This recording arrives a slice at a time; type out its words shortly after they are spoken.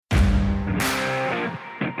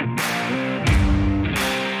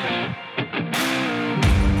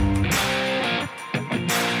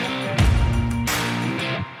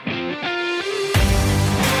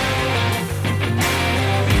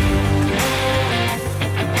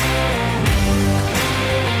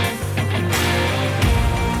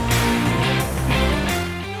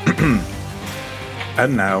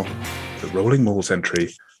And now, the Rolling Malls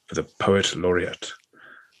entry for the Poet Laureate.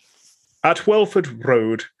 At Welford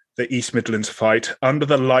Road, the East Midlands fight. Under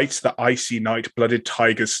the lights, the icy night, blooded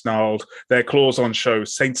tigers snarled, their claws on show,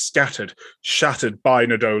 saints scattered, shattered by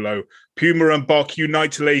Nadolo. Puma and Bok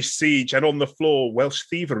unite to lay siege, and on the floor, Welsh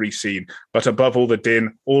thievery seen. But above all the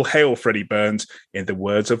din, all hail Freddie Burns. In the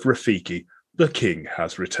words of Rafiki, the king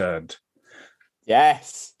has returned.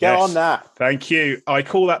 Yes, get on that. Thank you. I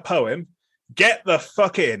call that poem, Get the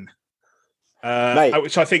Fuck In.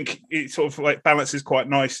 Which I think it sort of like balances quite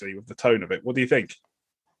nicely with the tone of it. What do you think?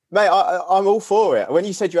 Mate, I'm all for it. When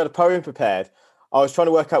you said you had a poem prepared, I was trying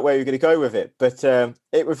to work out where you were going to go with it, but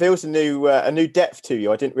it reveals a new depth to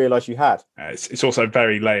you I didn't realise you had. It's also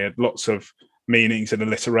very layered, lots of meanings and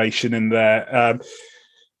alliteration in there.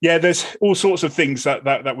 There's all sorts of things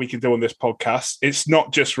that we can do on this podcast. It's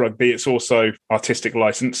not just rugby, it's also artistic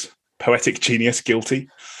license, poetic genius, guilty.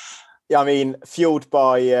 Yeah, I mean, fueled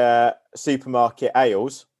by supermarket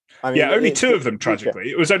ales. I mean, only two of them, tragically.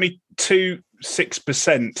 It was only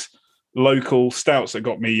 6% local stouts that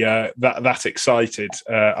got me that excited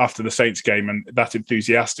after the Saints game and that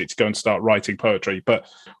enthusiastic to go and start writing poetry. But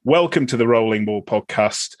welcome to the Rolling Ball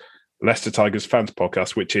podcast, Leicester Tigers fans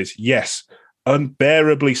podcast, which is, yes,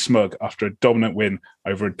 unbearably smug after a dominant win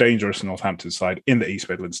over a dangerous Northampton side in the East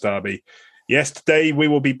Midlands derby. Yes, today we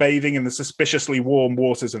will be bathing in the suspiciously warm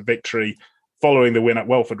waters of victory following the win at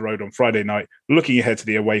Welford Road on Friday night, looking ahead to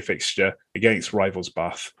the away fixture against rivals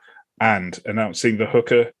Bath and announcing the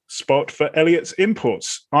hooker spot for Elliot's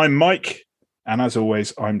Imports. I'm Mike, and as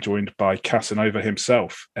always, I'm joined by Casanova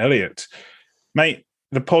himself, Elliot. Mate,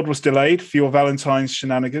 the pod was delayed for your Valentine's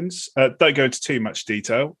shenanigans. Don't go into too much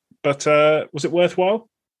detail, but was it worthwhile?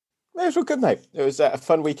 It was all good, mate. It was a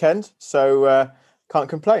fun weekend, so can't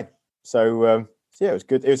complain. So, it was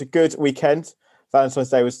good. It was a good weekend. Valentine's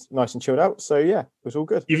Day was nice and chilled out. So, yeah, it was all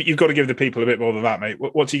good. You've got to give the people a bit more than that, mate.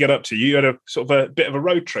 What did you get up to? You had a sort of a bit of a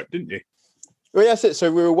road trip, didn't you? Well, that's it.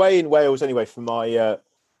 So we were away in Wales anyway for my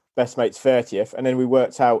best mate's 30th. And then we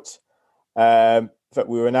worked out that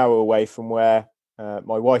we were an hour away from where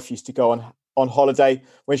my wife used to go on holiday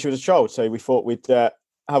when she was a child. So we thought we'd have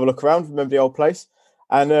a look around, remember the old place,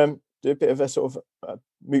 and do a bit of a sort of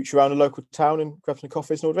mooch around a local town and grab some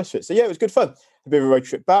coffees and all the rest of it. So, yeah, it was good fun. A bit of a road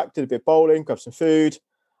trip back, did a bit of bowling, grabbed some food,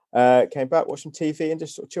 came back, watched some TV and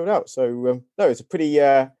just sort of chilled out. So, no, it was a pretty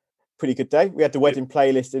good day. We had the wedding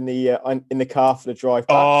playlist in the car for the drive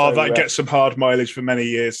back. Oh, that gets some hard mileage for many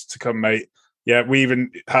years to come, mate. Yeah, we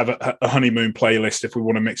even have a honeymoon playlist if we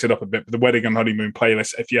want to mix it up a bit. But the wedding and honeymoon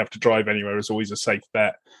playlist, if you have to drive anywhere, is always a safe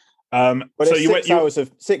bet. But so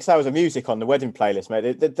 6 hours of music on the wedding playlist,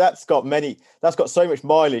 mate. That's got so much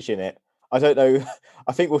mileage in it. I don't know.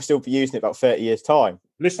 I think we'll still be using it about 30 years' time.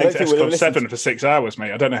 Listening to S Club 7 for 6 hours,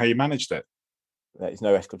 mate. I don't know how you managed it. There's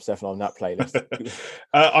no S Club 7 on that playlist.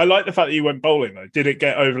 I like the fact that you went bowling, though. Did it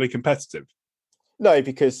get overly competitive? No,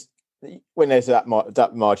 because when there's that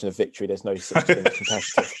margin of victory, there's no such thing as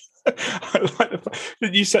competitive. I like the fact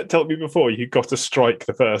that you told me before you got to strike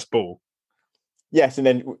the first ball. Yes, and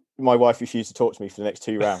then my wife refused to talk to me for the next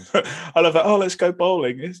 2 rounds. I love that. Oh, let's go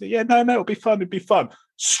bowling. Yeah, no, it'll be fun. It'd be fun.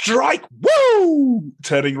 Strike! Woo!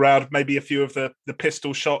 Turning round, maybe a few of the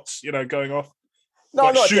pistol shots, going off. No,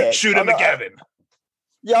 I'm not shoot him, Gavin.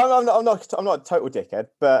 Yeah, I'm not a total dickhead,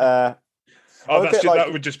 but that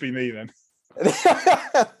would just be me then.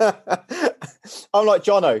 I'm like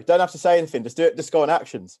Jono. Don't have to say anything. Just do it. Just go on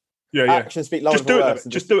actions. Yeah. Actions speak louder than words.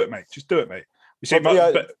 Just do it, mate. Just do it, mate. You see,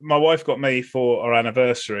 my wife got me for our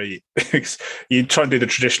anniversary. You try and do the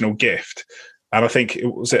traditional gift, and I think it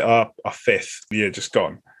was our 5th year just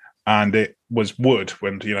gone, and it was wood.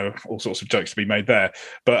 When all sorts of jokes to be made there,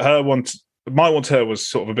 but my one to her was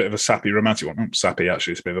sort of a bit of a sappy, romantic one. Not sappy,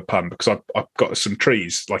 actually, it's a bit of a pun because I've got some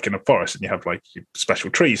trees like in a forest, and you have like special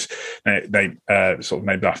trees they sort of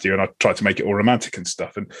named after you, and I tried to make it all romantic and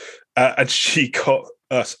stuff, and she got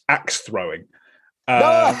us axe throwing.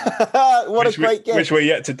 What a great gift! Which we're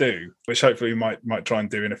yet to do, which hopefully we might try and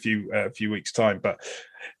do in a few weeks' time. But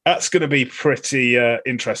that's going to be pretty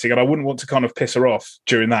interesting, and I wouldn't want to kind of piss her off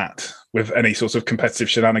during that with any sort of competitive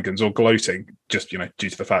shenanigans or gloating, just due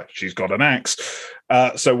to the fact she's got an axe.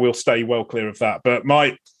 So we'll stay well clear of that. But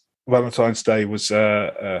my Valentine's Day was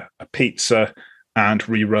a pizza and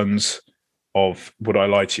reruns of Would I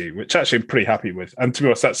Lie to You, which actually I'm pretty happy with. And to be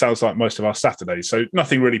honest, that sounds like most of our Saturdays, so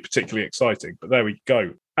nothing really particularly exciting, but there we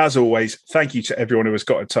go. As always, thank you to everyone who has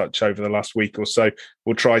got in touch over the last week or so.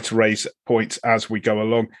 We'll try to raise points as we go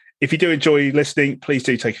along. If you do enjoy listening, please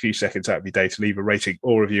do take a few seconds out of your day to leave a rating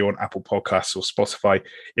or review on Apple Podcasts or Spotify.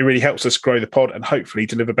 It really helps us grow the pod and hopefully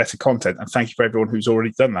deliver better content. And thank you for everyone who's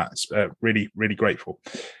already done that. It's really, really grateful.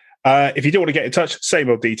 If you do want to get in touch, same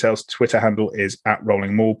old details. Twitter handle is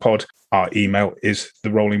 @RollingMaulPod. Our email is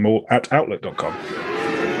therollingmaul@outlook.com.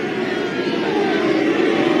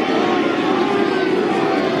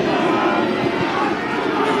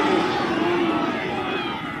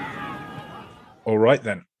 All right,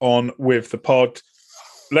 then. On with the pod.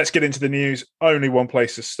 Let's get into the news. Only one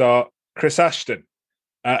place to start. Chris Ashton.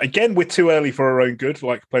 Again, we're too early for our own good,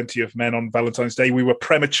 like plenty of men on Valentine's Day. We were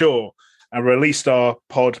premature and released our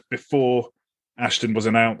pod before Ashton was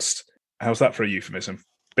announced. How's that for a euphemism?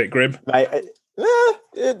 Bit grim? Mate,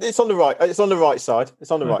 it's on the right. It's on the right side.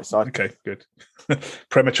 It's on the right side. Okay, good.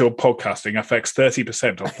 Premature podcasting affects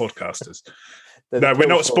 30% of podcasters. No, we're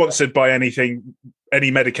not sponsored by anything,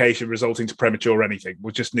 any medication resulting to premature anything.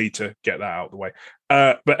 We'll just need to get that out of the way.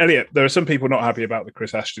 But Elliot, there are some people not happy about the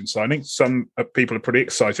Chris Ashton signing. Some people are pretty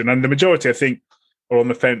excited. And the majority, I think, are on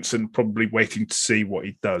the fence and probably waiting to see what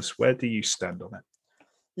he does. Where do you stand on it?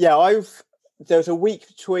 Yeah, there's a week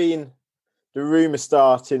between the rumour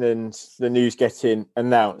starting and the news getting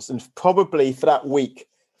announced. And probably for that week,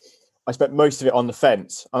 I spent most of it on the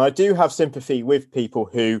fence. And I do have sympathy with people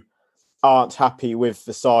who aren't happy with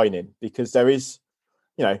the signing because there is,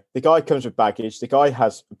 the guy comes with baggage. The guy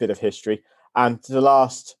has a bit of history. And the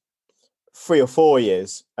last 3 or 4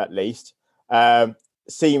 years, at least,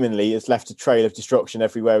 seemingly has left a trail of destruction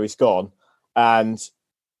everywhere he's gone. And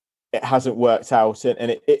it hasn't worked out.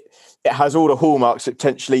 And it has all the hallmarks of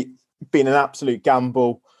potentially being an absolute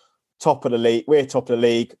gamble, top of the league. We're top of the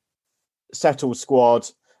league, settled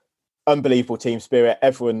squad, unbelievable team spirit.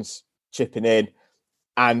 Everyone's chipping in.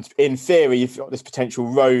 And in theory, you've got this potential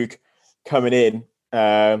rogue coming in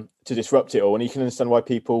to disrupt it all. And you can understand why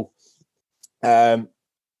people weren't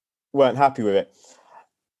happy with it.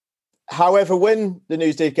 However, when the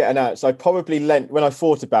news did get announced, when I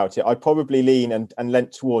thought about it, I probably lean and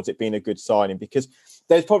leant towards it being a good signing because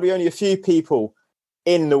there's probably only a few people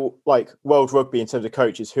in the world rugby in terms of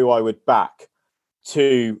coaches who I would back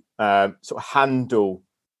to sort of handle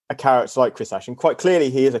a character like Chris Ashton. Quite clearly,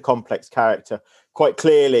 he is a complex character. Quite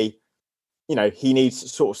clearly, he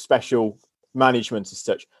needs sort of special management as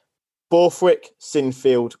such. Borthwick,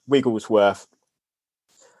 Sinfield, Wigglesworth,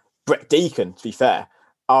 Brett Deacon, to be fair,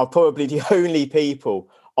 are probably the only people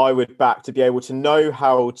I would back to be able to know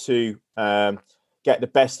how to get the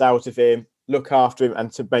best out of him, look after him,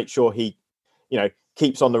 and to make sure he,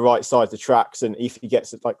 keeps on the right side of the tracks. And if he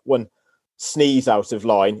gets one sneeze out of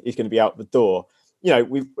line, he's going to be out the door.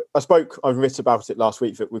 I've written about it last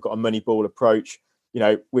week that we've got a money ball approach.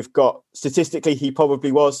 We've got statistically, he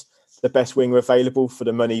probably was the best winger available for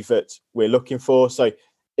the money that we're looking for. So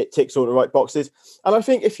it ticks all the right boxes. And I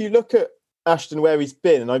think if you look at Ashton, where he's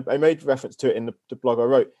been, and I made reference to it in the blog I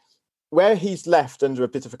wrote, where he's left under a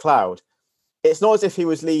bit of a cloud, it's not as if he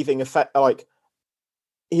was leaving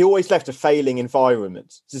he always left a failing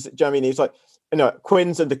environment. Do you know what I mean? He was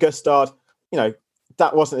Quins and the Gustard,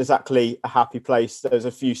 that wasn't exactly a happy place. There's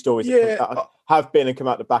a few stories that have been and come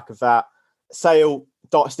out the back of that. Sale,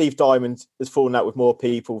 Steve Diamond has fallen out with more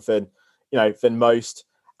people than most.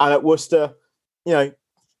 And at Worcester, the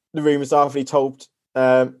rumours are he told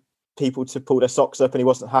people to pull their socks up, and he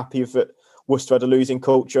wasn't happy with it. Worcester had a losing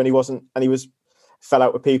culture, and he fell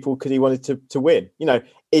out with people because he wanted to win.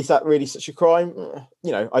 Is that really such a crime?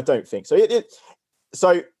 I don't think so.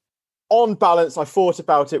 So on balance, I thought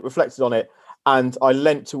about it, reflected on it, and I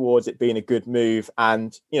leant towards it being a good move.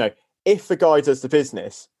 And, if the guy does the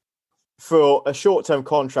business for a short-term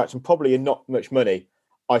contract and probably not much money,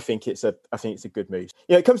 I think it's a good move.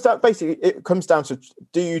 It comes down to,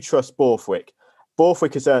 do you trust Borthwick?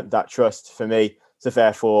 Borthwick has earned that trust for me. So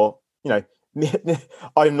therefore,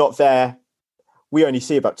 I'm not there. We only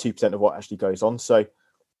see about 2% of what actually goes on. So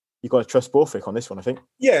you've got to trust Borthwick on this one, I think.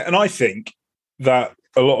 Yeah, and I think that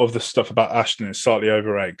a lot of the stuff about Ashton is slightly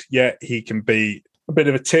over-egged. Yeah, he can be a bit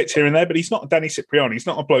of a tit here and there, but he's not Danny Cipriani. He's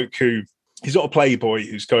not a bloke he's not a playboy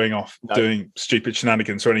who's going off doing stupid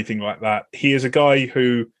shenanigans or anything like that. He is a guy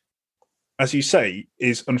who, as you say,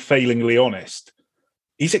 is unfailingly honest.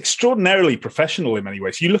 He's extraordinarily professional in many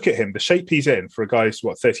ways. You look at him, the shape he's in for a guy who's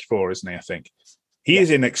 34, isn't he, I think? He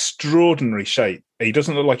is in extraordinary shape. He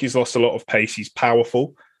doesn't look like he's lost a lot of pace. He's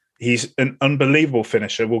powerful. He's an unbelievable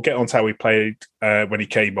finisher. We'll get on to how he played when he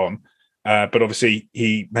came on. But obviously,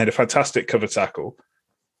 he made a fantastic cover tackle.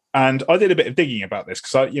 And I did a bit of digging about this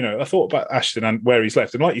because I thought about Ashton and where he's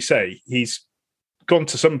left. And like you say, he's gone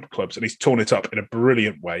to some clubs and he's torn it up in a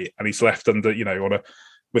brilliant way. And he's left under, on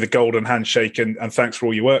with a golden handshake and thanks for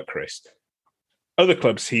all your work, Chris. Other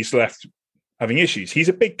clubs he's left having issues. He's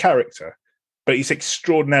a big character, but he's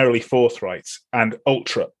extraordinarily forthright and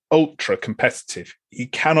ultra competitive. He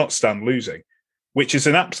cannot stand losing, which is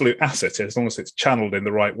an absolute asset as long as it's channeled in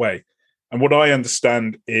the right way. And what I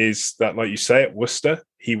understand is that, like you say, at Worcester,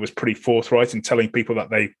 he was pretty forthright in telling people that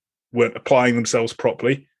they weren't applying themselves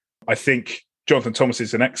properly. I think Jonathan Thomas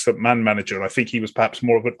is an excellent man manager, and I think he was perhaps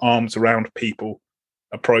more of an arms around people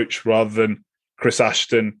approach rather than Chris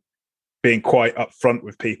Ashton being quite upfront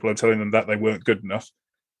with people and telling them that they weren't good enough.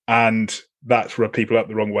 And that rubbed people up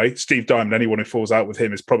the wrong way. Steve Diamond, anyone who falls out with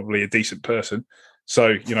him is probably a decent person.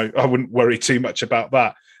 So, I wouldn't worry too much about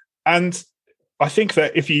that. And I think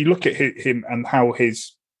that if you look at him and how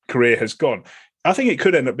his career has gone, I think it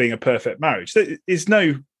could end up being a perfect marriage. It's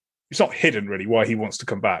not hidden really why he wants to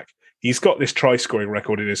come back. He's got this try-scoring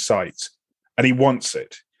record in his sights and he wants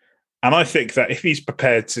it. And I think that if he's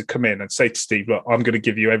prepared to come in and say to Steve, look, I'm going to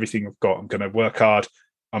give you everything I've got. I'm going to work hard.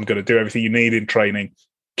 I'm going to do everything you need in training.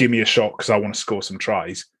 Give me a shot because I want to score some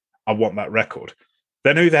tries. I want that record.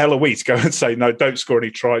 Then who the hell are we to go and say, no, don't score any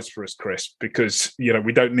tries for us, Chris, because,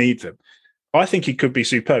 we don't need them. I think he could be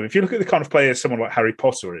superb. If you look at the kind of player someone like Harry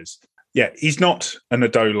Potter is, he's not an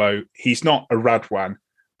Adolo. He's not a Radwan,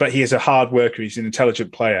 but he is a hard worker. He's an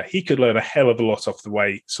intelligent player. He could learn a hell of a lot off the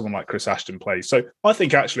way someone like Chris Ashton plays. So I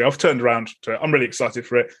think actually I've turned around to it. I'm really excited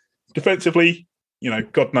for it. Defensively,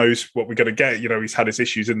 God knows what we're going to get. He's had his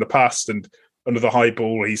issues in the past and under the high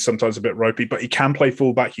ball, he's sometimes a bit ropey, but he can play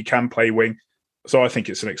fullback. He can play wing. So I think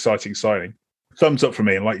it's an exciting signing. Thumbs up for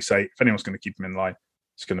me. And like you say, if anyone's going to keep him in line,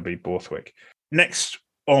 it's going to be Borthwick. Next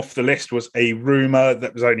off the list was a rumour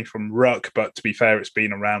that was only from Ruck, but to be fair, it's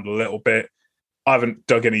been around a little bit. I haven't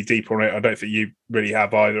dug any deeper on it. I don't think you really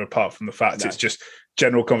have either, apart from the fact it's just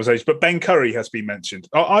general conversation. But Ben Curry has been mentioned.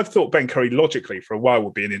 I've thought Ben Curry logically for a while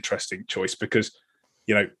would be an interesting choice because,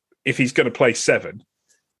 if he's going to play 7,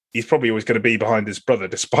 he's probably always going to be behind his brother,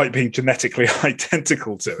 despite being genetically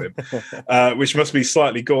identical to him, which must be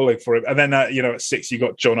slightly galling for him. And then, at 6, you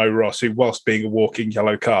got John O'Ross, who, whilst being a walking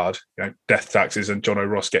yellow card, death taxes and John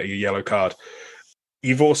O'Ross getting a yellow card.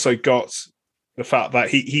 You've also got the fact that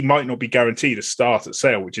he might not be guaranteed a start at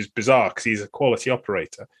Sale, which is bizarre because he's a quality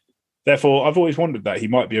operator. Therefore, I've always wondered that he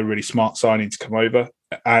might be a really smart signing to come over.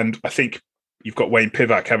 And I think you've got Wayne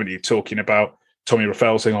Pivac, haven't you, talking about Tommy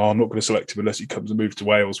Raffel saying, I'm not going to select him unless he comes and moves to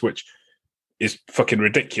Wales, which is fucking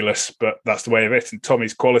ridiculous, but that's the way of it. And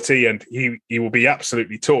Tommy's quality, and he will be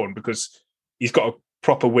absolutely torn because he's got a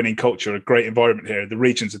proper winning culture, a great environment here. The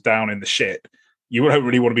regions are down in the shit. You don't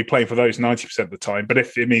really want to be playing for those 90% of the time, but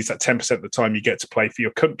if it means that 10% of the time you get to play for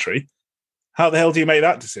your country, how the hell do you make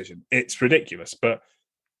that decision? It's ridiculous,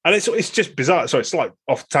 and it's just bizarre. Sorry, it's like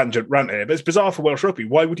off tangent rant here, but it's bizarre for Welsh rugby.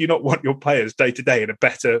 Why would you not want your players day to day in a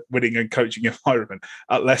better winning and coaching environment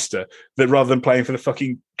at Leicester rather than playing for the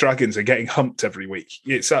fucking Dragons and getting humped every week?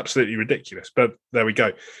 It's absolutely ridiculous, but there we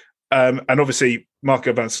go. And obviously,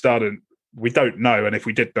 Marco van Staden, we don't know, and if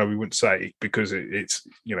we did know, we wouldn't say because it's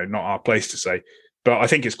not our place to say. But I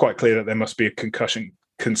think it's quite clear that there must be a concussion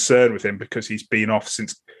concern with him because he's been off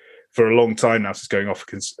for a long time now since going off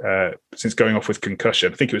with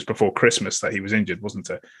concussion. I think it was before Christmas that he was injured,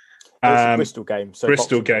 wasn't it? It was a Bristol game.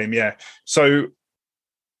 Bristol game, yeah. So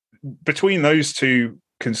between those two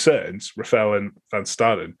concerns, Raffel and Van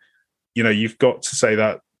Staden, you've got to say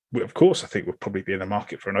that, of course, I think we'll probably be in the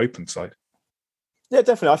market for an open side. Yeah,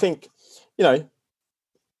 definitely. I think,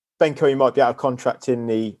 Ben Curry might be out of contract in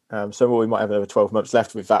the summer. We might have another 12 months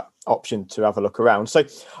left with that option to have a look around. So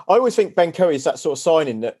I always think Ben Curry is that sort of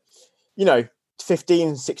signing that,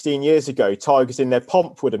 15, 16 years ago, Tigers in their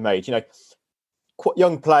pomp would have made, quite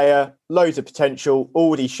young player, loads of potential,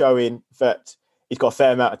 already showing that he's got a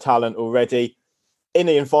fair amount of talent already in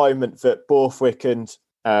the environment that Borthwick and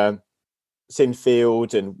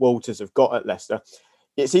Sinfield and Walters have got at Leicester.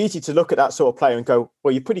 It's easy to look at that sort of player and go,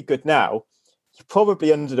 well, you're pretty good now. You're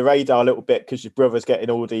probably under the radar a little bit because your brother's getting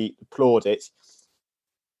all the plaudits.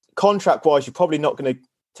 Contract-wise, you're probably not going to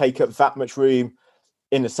take up that much room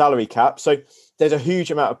in the salary cap. So there's a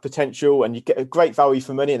huge amount of potential and you get a great value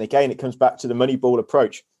for money. And again, it comes back to the money ball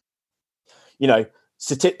approach.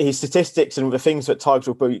 His statistics and the things that Tigers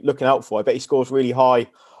will be looking out for, I bet he scores really high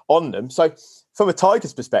on them. So from a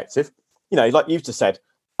Tigers perspective, like you've just said,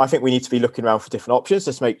 I think we need to be looking around for different options.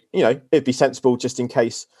 Let's make, it'd be sensible just in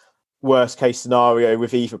case worst case scenario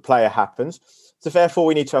with either player happens. So therefore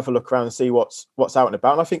we need to have a look around and see what's out and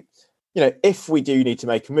about. And I think, if we do need to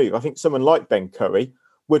make a move, I think someone like Ben Curry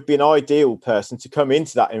would be an ideal person to come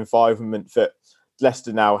into that environment that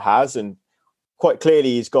Leicester now has. And quite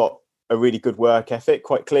clearly he's got a really good work ethic.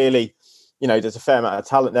 Quite clearly, there's a fair amount of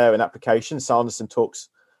talent there and application. Sanderson talks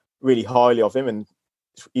really highly of him, and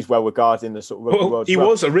he's well regarded in the sort of rugby world. He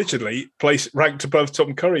was originally ranked above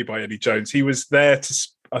Tom Curry by Eddie Jones. He was there to,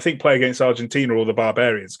 I think, play against Argentina or the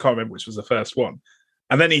Barbarians. Can't remember which was the first one.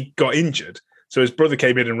 And then he got injured. So his brother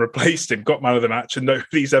came in and replaced him, got man of the match, and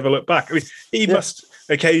nobody's ever looked back. I mean, he must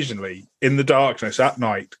occasionally, in the darkness at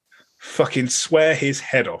night, fucking swear his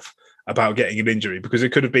head off about getting an injury, because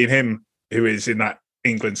it could have been him who is in that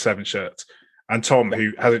England 7 shirt and Tom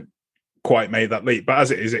who hasn't quite made that leap. But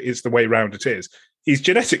as it is, it's the way round it is. He's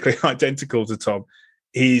genetically identical to Tom.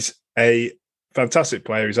 He's a fantastic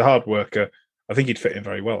player. He's a hard worker. I think he'd fit in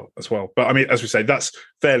very well as well. But I mean, as we say, that's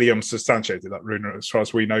fairly unsubstantiated, that rumour, as far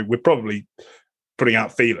as we know. We're probably putting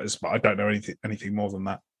out feelers, but I don't know anything more than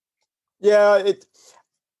that. Yeah,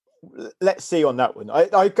 let's see on that one.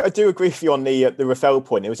 I do agree with you on the Rafael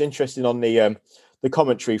point. It was interesting on the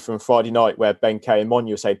commentary from Friday night where Ben Kay and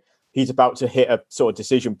Monya were saying he's about to hit a sort of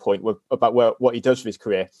decision point about what he does with his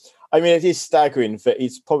career. I mean, it is staggering that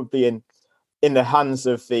he's probably in the hands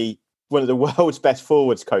of one of the world's best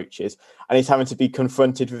forwards coaches, and he's having to be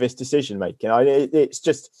confronted with this decision making. It's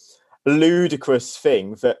just a ludicrous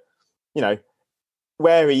thing that,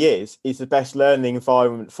 where he is the best learning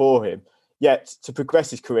environment for him. Yet to progress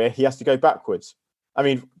his career, he has to go backwards. I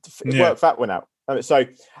mean, work that one out. So,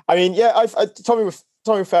 I mean, Tommy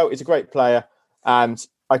Rafael is a great player, and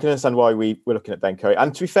I can understand why we're looking at Ben Curry.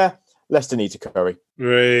 And to be fair, Leicester needs a Curry.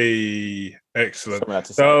 Excellent.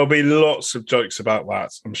 There'll be lots of jokes about that,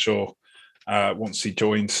 I'm sure, once he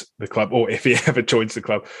joins the club, or if he ever joins the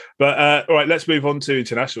club. But all right, let's move on to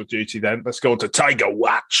international duty then. Let's go on to Tiger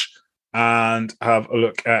Watch and have a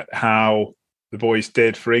look at how the boys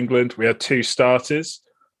did for England. We had 2 starters.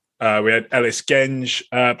 We had Ellis Genge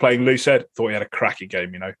playing loose head. Thought he had a cracking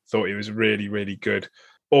game, Thought he was really, really good.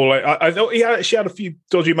 I thought he actually had a few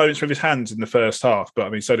dodgy moments with his hands in the first half, but I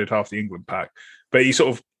mean, so did half the England pack. But he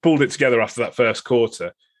sort of pulled it together after that first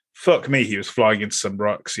quarter. Fuck me, he was flying into some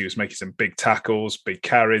rucks. He was making some big tackles, big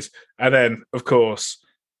carries. And then, of course,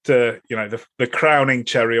 the crowning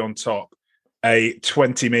cherry on top, a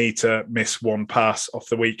 20-metre miss one pass off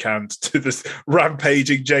the weak hand to this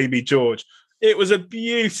rampaging Jamie George. It was a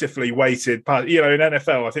beautifully weighted pass. In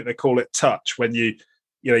NFL, I think they call it touch, when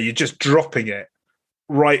you're just dropping it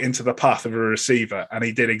right into the path of a receiver, and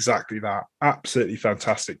he did exactly that. Absolutely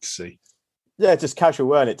fantastic to see. Yeah, just casual,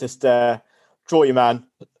 weren't it? Just draw your man,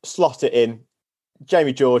 slot it in.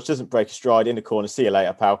 Jamie George doesn't break a stride in the corner. See you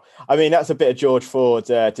later, pal. I mean, that's a bit of George Ford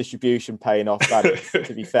distribution paying off. That is,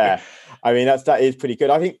 to be fair. I mean, that is pretty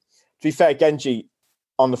good. I think, to be fair, Genji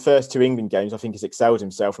on the first 2 England games, I think has excelled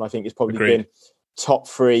himself, and I think he's probably been top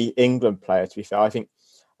 3 England player. To be fair, I think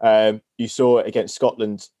you saw it against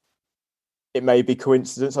Scotland. It may be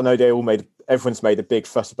coincidence. I know everyone's made a big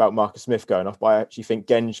fuss about Marcus Smith going off, but I actually think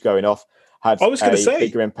Genge going off had a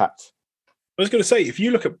bigger impact. I was going to say, if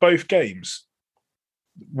you look at both games,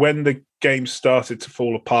 when the game started to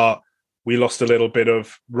fall apart, we lost a little bit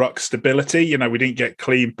of ruck stability. We didn't get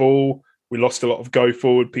clean ball. We lost a lot of go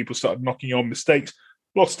forward. People started knocking on mistakes,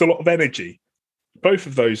 lost a lot of energy. Both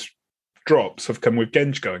of those drops have come with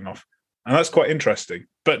Genge going off. And that's quite interesting.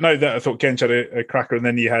 But no, I thought Genge had a cracker. And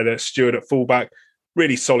then you had Stewart at fullback.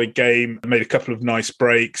 Really solid game. Made a couple of nice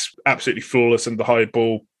breaks. Absolutely flawless. And the high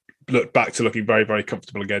ball looked back to looking very, very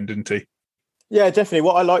comfortable again, didn't he? Yeah, definitely.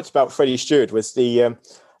 What I liked about Freddie Stewart was to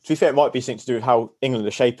be fair, it might be something to do with how England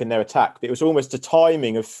are shaping their attack. But it was almost the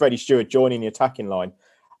timing of Freddie Stewart joining the attacking line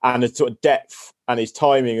and the sort of depth and his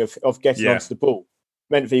timing of getting onto the ball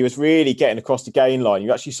meant that he was really getting across the gain line.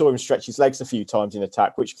 You actually saw him stretch his legs a few times in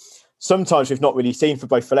attack, which sometimes we've not really seen for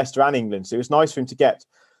both for Leicester and England. So it was nice for him to get,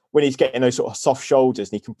 when he's getting those sort of soft shoulders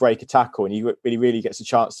and he can break a tackle and he really gets a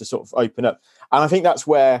chance to sort of open up. And I think that's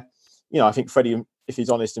where, I think Freddie, if he's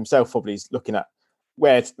honest himself, probably is looking at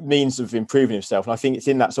where it's means of improving himself. And I think it's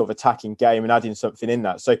in that sort of attacking game and adding something in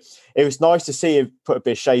that. So it was nice to see him put a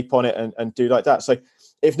bit of shape on it and do like that. So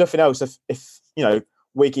if nothing else, if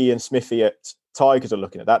Wiggy and Smithy at Tigers are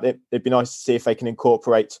looking at that, it'd be nice to see if they can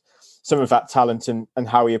incorporate some of that talent and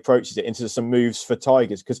how he approaches it into some moves for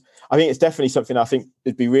Tigers. Because I think it's definitely something I think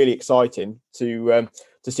it'd be really exciting to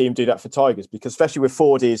see him do that for Tigers, because especially with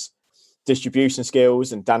Fordy's distribution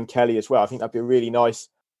skills and Dan Kelly as well, I think that'd be a really nice.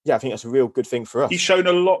 Yeah, I think that's a real good thing for us. He's shown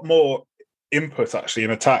a lot more input actually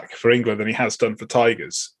in attack for England than he has done for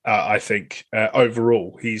Tigers. I think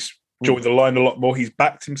overall he's joined the line a lot more. He's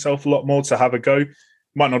backed himself a lot more to have a go.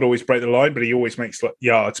 Might not always break the line, but he always makes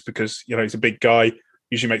yards because he's a big guy.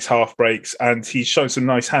 Usually makes half breaks, and he's shown some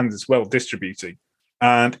nice hands as well distributing.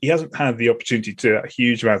 And he hasn't had the opportunity to do a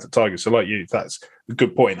huge amount of Tigers. So, like you, that's a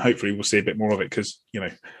good point. Hopefully, we'll see a bit more of it because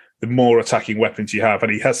the more attacking weapons you have.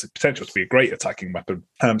 And he has the potential to be a great attacking weapon.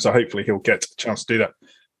 So hopefully he'll get a chance to do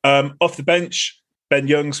that. Off the bench, Ben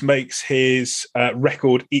Youngs makes his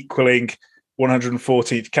record equaling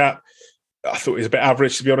 114th cap. I thought he was a bit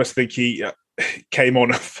average, to be honest. I think he came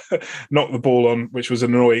on, knocked the ball on, which was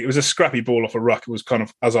annoying. It was a scrappy ball off a ruck. It was kind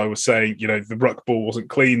of, as I was saying, the ruck ball wasn't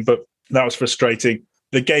clean, but that was frustrating.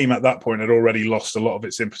 The game at that point had already lost a lot of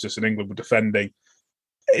its impetus and England were defending.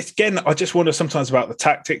 Again, I just wonder sometimes about the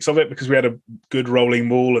tactics of it, because we had a good rolling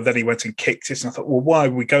ball and then he went and kicked it. And I thought, well, why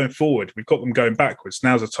are we going forward? We've got them going backwards.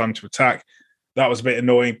 Now's the time to attack. That was a bit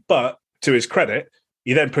annoying. But to his credit,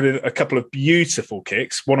 he then put in a couple of beautiful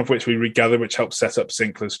kicks, one of which we regathered, which helped set up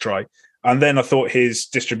Sinclair's try. And then I thought his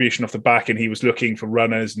distribution off the back, and he was looking for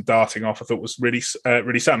runners and darting off, I thought was really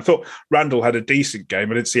sound. I thought Randall had a decent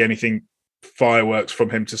game. I didn't see anything fireworks from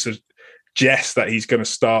him to suggest that he's going to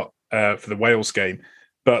start for the Wales game.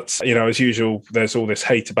 But, as usual, there's all this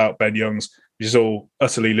hate about Ben Youngs, which is all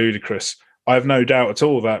utterly ludicrous. I have no doubt at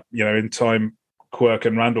all that, in time, Quirk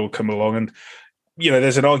and Randall come along and,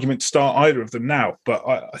 there's an argument to start either of them now. But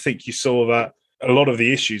I think you saw that a lot of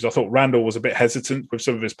the issues, I thought Randall was a bit hesitant with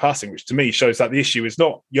some of his passing, which to me shows that the issue is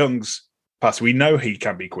not Young's pass. We know he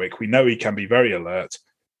can be quick. We know he can be very alert.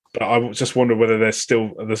 But I just wonder whether there's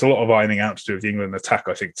a lot of ironing out to do with the England attack,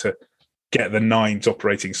 I think, to get the nines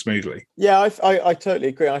operating smoothly. Yeah, I totally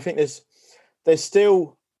agree. I think there's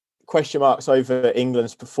still question marks over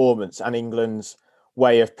England's performance and England's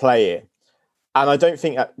way of playing. And I don't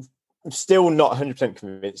think I'm still not 100%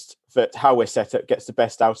 convinced that how we're set up gets the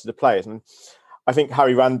best out of the players. And I think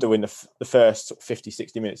Harry Randall in the first 50,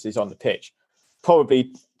 60 minutes he's on the pitch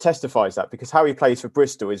probably testifies that, because how he plays for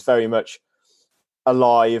Bristol is very much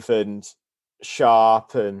alive and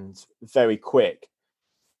sharp and very quick.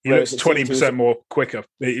 He looks 20% more quicker.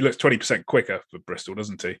 He looks 20% quicker for Bristol,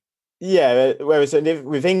 doesn't he? Yeah, whereas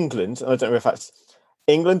with England, I don't know if that's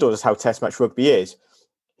England or just how Test match rugby is,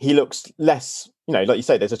 he looks less, like you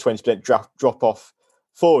say, there's a 20% drop off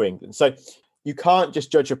for England. So you can't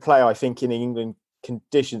just judge a player, I think, in England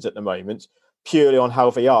conditions at the moment purely on how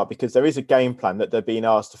they are, because there is a game plan that they're being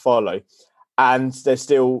asked to follow. And it's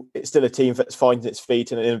still a team that's finding its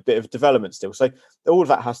feet and in a bit of development still. So all of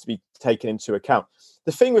that has to be taken into account.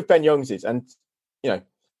 The thing with Ben Youngs is, and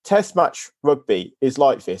Test match rugby is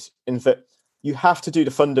like this, in that you have to do the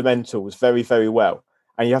fundamentals very, very well,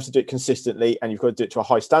 and you have to do it consistently, and you've got to do it to a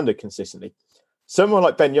high standard consistently. Someone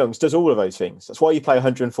like Ben Youngs does all of those things. That's why you play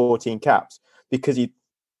 114 caps, because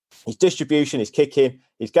his distribution, his kicking,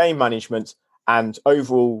 his game management, and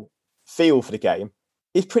overall feel for the game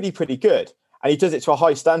is pretty good. And he does it to a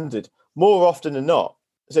high standard more often than not.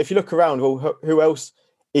 So if you look around, well, who else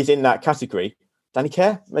is in that category? Danny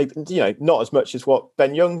Kerr, maybe, not as much as what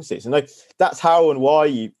Ben Youngs is. And that's how and why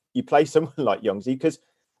you play someone like Youngsy, because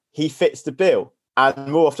he fits the bill.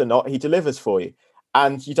 And more often than not, he delivers for you.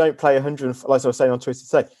 And you don't play 100, like I was saying on Twitter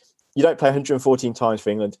today, you don't play 114 times for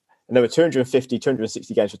England. And there were 250,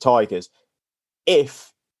 260 games for Tigers.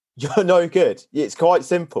 If you're no good, it's quite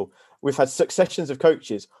simple. We've had successions of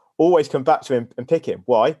coaches always come back to him and pick him.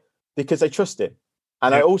 Why? Because they trust him.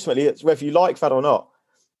 And ultimately, whether you like that or not,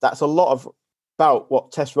 that's a lot about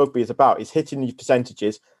what Test rugby is about, is hitting your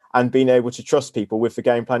percentages and being able to trust people with the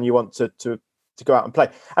game plan you want to go out and play.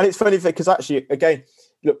 And it's funny because actually, again,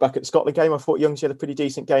 look back at the Scotland game, I thought Youngs had a pretty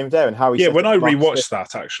decent game there. And how he when I rewatched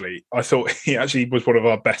that, actually, I thought he actually was one of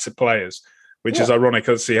our better players, which is ironic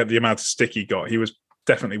because he had the amount of stick he got. He was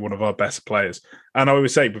definitely one of our better players. And I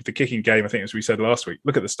always say with the kicking game, I think as we said last week,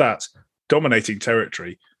 look at the stats, dominating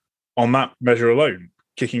territory on that measure alone.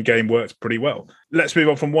 Kicking game worked pretty well. Let's move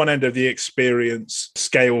on from one end of the experience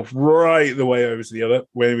scale right the way over to the other,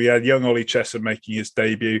 where we had young Ollie Chesham making his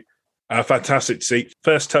debut. Fantastic to see.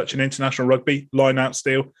 First touch in international rugby, line out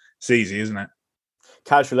steal. It's easy, isn't it?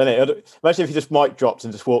 Casual, isn't it? Imagine if you just mic dropped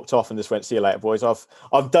and just walked off and just went, see you later, boys.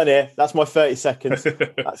 I've done it. That's my 30 seconds.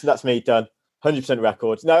 That's me done. 100%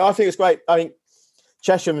 record. No, I think it's great. I mean,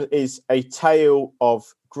 Chesham is a tale of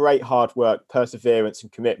great hard work, perseverance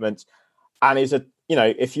and commitment. And is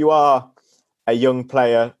if you are a young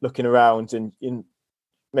player looking around and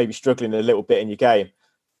maybe struggling a little bit in your game,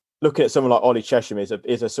 looking at someone like Ollie Chesham is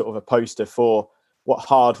a sort of a poster for what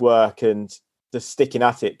hard work and the sticking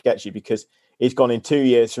at it gets you, because he's gone in 2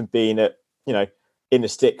 years from being in the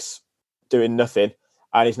sticks doing nothing,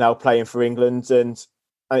 and he's now playing for England, and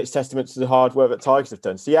it's testament to the hard work that Tigers have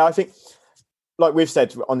done. So yeah, I think, like we've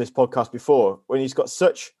said on this podcast before, when he's got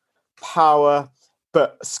such power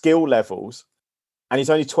but skill levels, and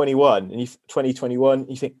he's only 21, and he's 2021,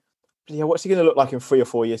 you think, what's he going to look like in 3 or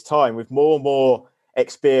 4 years' time with more and more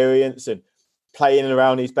experience and playing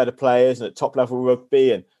around these better players and at top level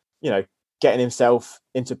rugby and getting himself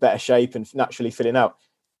into better shape and naturally filling out.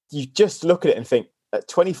 You just look at it and think, at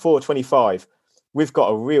 24, 25, we've got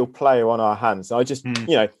a real player on our hands. And I just,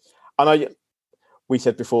 we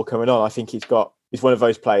said before coming on, I think he's one of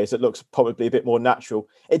those players that looks probably a bit more natural.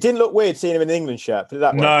 It didn't look weird seeing him in an England shirt, put it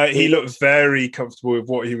that way. No, he looked very comfortable with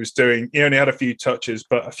what he was doing. He only had a few touches,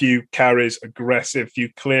 but a few carries, aggressive, few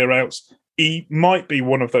clear outs. He might be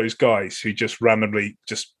one of those guys who just randomly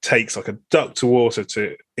just takes like a duck to water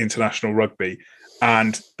to international rugby,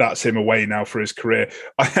 and that's him away now for his career.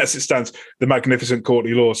 As it stands, the magnificent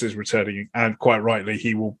Courtney Lawes is returning, and quite rightly,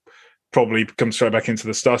 he will probably come straight back into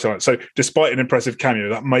the starting line. So despite an impressive cameo,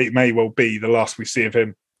 that may well be the last we see of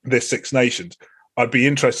him this Six Nations. I'd be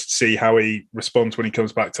interested to see how he responds when he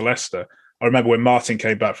comes back to Leicester. I remember when Martin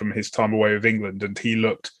came back from his time away with England, and he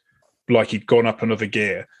looked like he'd gone up another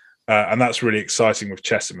gear. And that's really exciting with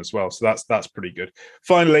Chesham as well. So that's pretty good.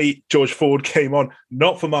 Finally, George Ford came on,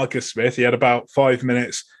 not for Marcus Smith. He had about 5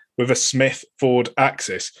 minutes with a Smith-Ford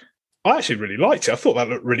axis. I actually really liked it. I thought that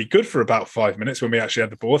looked really good for about 5 minutes when we actually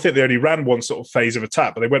had the ball. I think they only ran one sort of phase of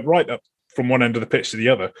attack, but they went right up from one end of the pitch to the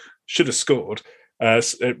other. Should have scored.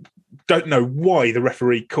 Don't know why the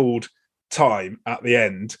referee called time at the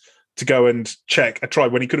end to go and check a try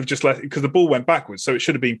when he could have just let, because the ball went backwards, so it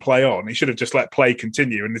should have been play on. He should have just let play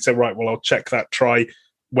continue, and they said, right, well, I'll check that try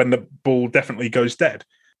when the ball definitely goes dead.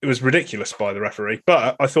 It was ridiculous by the referee,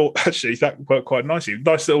 but I thought actually that worked quite nicely.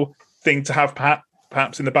 Nice little thing to have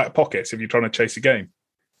perhaps in the back pockets if you're trying to chase a game.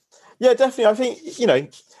 Yeah, definitely. I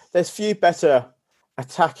think, there's few better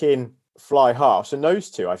attacking fly halves than those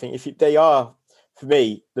two. I think they are, for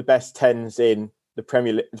me, the best 10s in the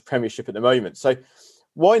Premiership at the moment. So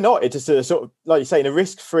why not? It's just a sort of, like you say, in a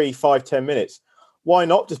risk-free 5-10 minutes, why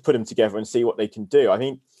not just put them together and see what they can do? I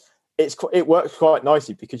mean, it works quite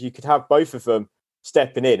nicely because you could have both of them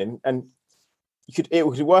stepping in and it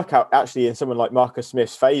would work out actually in someone like Marcus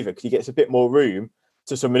Smith's favour because he gets a bit more room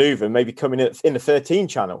to some manoeuvre, maybe coming in the 13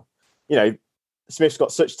 channel. Smith's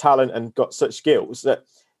got such talent and got such skills that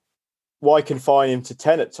why confine him to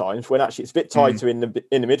 10 at times when actually it's a bit tighter in the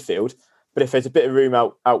midfield. But if there's a bit of room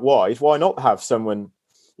out wide, why not have someone,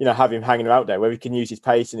 have him hanging out there where he can use his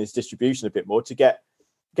pace and his distribution a bit more to get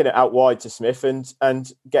it out wide to Smith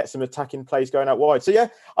and get some attacking plays going out wide. So yeah,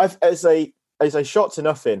 as a shot to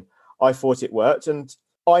nothing, I thought it worked, and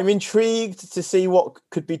I'm intrigued to see what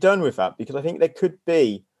could be done with that because I think there could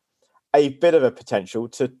be a bit of a potential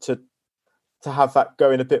to have that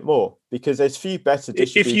going a bit more because there's few better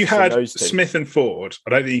distributors. If you had Smith and Ford, I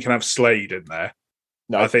don't think you can have Slade in there.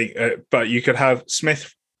 No, I think, but you could have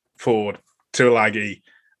Smith, Ford, Tuilagi,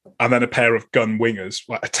 and then a pair of gun wingers,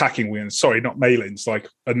 like attacking wingers. Sorry, not Malins, like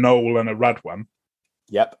a Noel and a Radwan.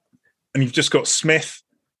 Yep. And you've just got Smith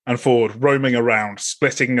and Ford roaming around,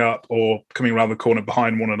 splitting up or coming around the corner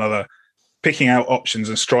behind one another, picking out options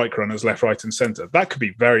and strike runners left, right, and centre. That could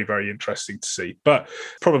be very, very interesting to see. But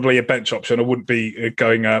probably a bench option. I wouldn't be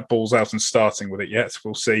going balls out and starting with it yet.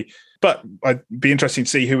 We'll see. But I'd be interesting to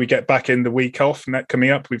see who we get back in the week off. And that coming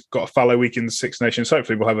up, we've got a fallow week in the Six Nations.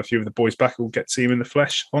 Hopefully we'll have a few of the boys back. We'll get to see him in the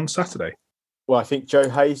flesh on Saturday. Well, I think Joe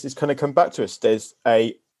Hayes is going to come back to us. There's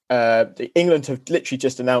England have literally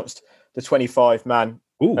just announced the 25-man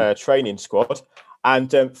training squad,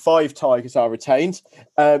 and 5 Tigers are retained.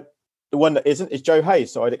 The one that isn't is Joe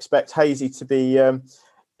Hayes. So I'd expect Hazy to be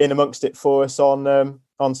in amongst it for us on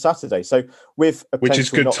Saturday. So which is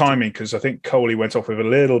good timing because I think Coley went off with a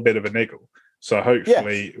little bit of a niggle. So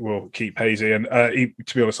hopefully we'll keep Hazy. And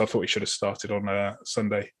to be honest, I thought he should have started on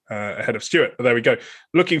Sunday ahead of Stewart. But there we go.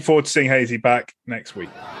 Looking forward to seeing Hazy back next week.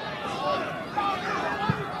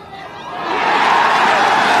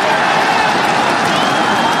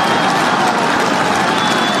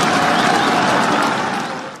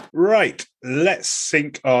 Right, let's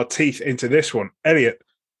sink our teeth into this one. Elliot,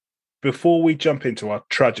 before we jump into our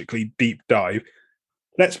tragically deep dive,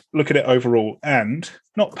 let's look at it overall and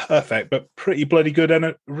not perfect, but pretty bloody good and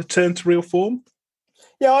a return to real form.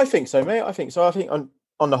 Yeah, I think so, mate. I think so. I think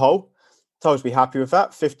on the whole, Tigers will be happy with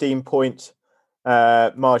that. 15-point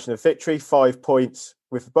margin of victory, 5 points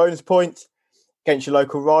with a bonus point against your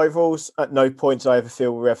local rivals. At no point do I ever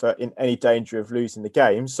feel we're ever in any danger of losing the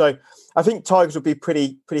game. So I think Tigers will be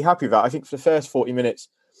pretty happy with that. I think for the first 40 minutes,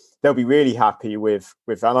 they'll be really happy with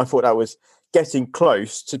that. And I thought that was getting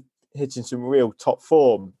close to hitting some real top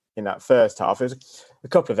form in that first half. There's a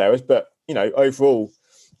couple of errors, but, overall,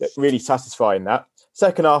 really satisfying that.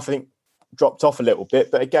 Second half, I think, dropped off a little bit.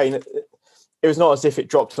 But again, it was not as if it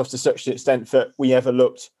dropped off to such an extent that we ever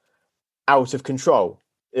looked out of control,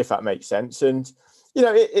 if that makes sense. And,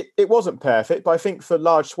 it wasn't perfect, but I think for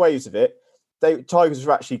large swathes of it, Tigers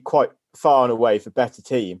were actually quite far and away the better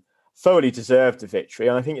team. thoroughly deserved the victory.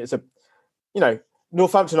 And I think it's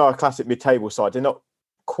Northampton are a classic mid-table side. They're not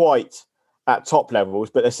quite at top levels,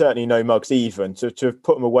 but they're certainly no mugs either. And to have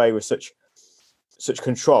put them away with such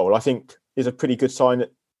control, I think is a pretty good sign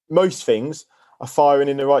that most things are firing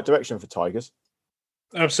in the right direction for Tigers.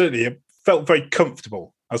 Absolutely. It felt very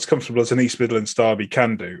comfortable as an East Midlands derby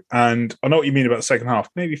can do. And I know what you mean about the second half.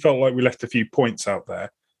 Maybe felt like we left a few points out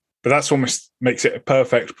there, but that's almost makes it a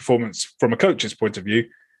perfect performance from a coach's point of view.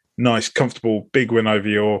 Nice, comfortable, big win over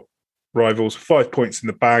your rivals. 5 points in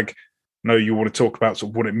the bag. I know you want to talk about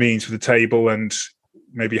sort of what it means for the table and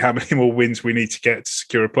maybe how many more wins we need to get to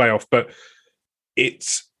secure a playoff, but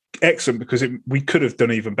it's excellent because we could have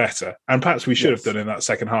done even better, and perhaps we should have done in that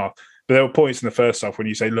second half. But there were points in the first half when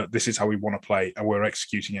you say, look, this is how we want to play, and we're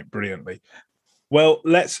executing it brilliantly. Well,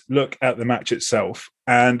 let's look at the match itself.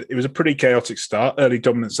 And it was a pretty chaotic start, early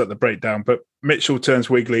dominance at the breakdown, but Mitchell turns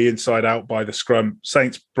Wigley inside out by the scrum.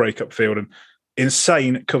 Saints break up field, and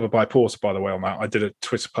insane cover by Porter, by the way, on that. I did a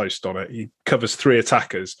Twitter post on it. He covers 3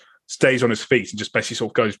 attackers, stays on his feet, and just basically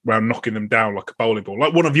sort of goes around knocking them down like a bowling ball,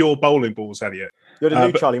 like one of your bowling balls, Elliot. You're the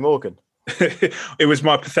new Charlie Morgan. It was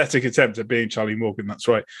my pathetic attempt at being Charlie Morgan, that's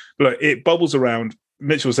right. But look, it bubbles around.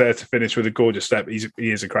 Mitchell's there to finish with a gorgeous step. He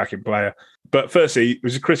is a cracking player. But firstly, it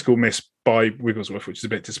was a critical miss by Wigglesworth, which is a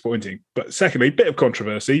bit disappointing. But secondly, a bit of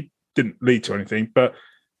controversy, didn't lead to anything. But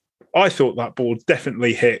I thought that ball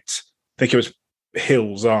definitely hit, I think it was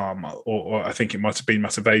Hill's arm, or I think it might have been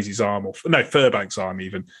Matavesi's arm, Furbank's arm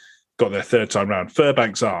even, got their third time round.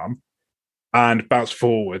 Furbank's arm, and bounced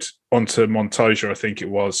forward onto Montoya, I think it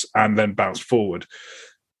was, and then bounced forward.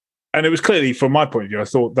 And it was clearly, from my point of view, I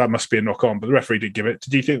thought that must be a knock-on, but the referee didn't give it.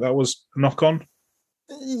 Did you think that was a knock-on?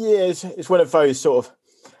 Yeah, it's one of those sort of,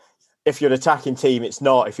 if you're an attacking team, it's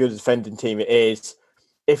not. If you're a defending team, it is.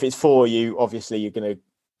 If it's for you, obviously you're going to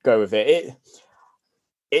go with it.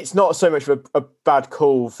 It's not so much of a bad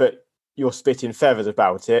call that you're spitting feathers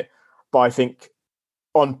about it, but I think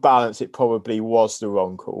on balance, it probably was the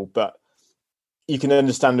wrong call. But you can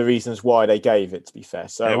understand the reasons why they gave it, to be fair.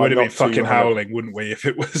 So it would have been fucking howling, wouldn't we, if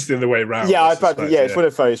it was the other way around? Yeah, it's one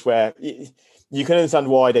of those where you can understand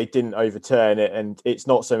why they didn't overturn it, and it's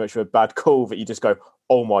not so much of a bad call that you just go,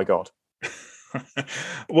 oh my God.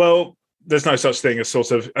 Well, there's no such thing as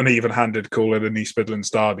sort of an even-handed call in an East Midlands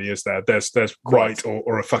derby, is there? There's right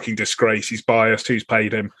or a fucking disgrace. He's biased, who's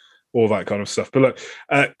paid him, all that kind of stuff. But look,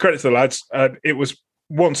 credit to the lads. It was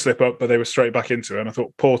one slip up, but they were straight back into it. And I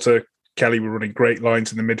thought Porter, Kelly were running great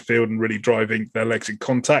lines in the midfield and really driving their legs in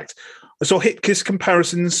contact. I saw hit-kiss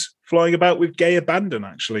comparisons flying about with Gay Abandon,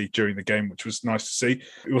 actually, during the game, which was nice to see.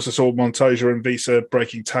 We also saw Montoya and Visa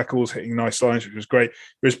breaking tackles, hitting nice lines, which was great.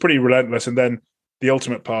 It was pretty relentless. And then the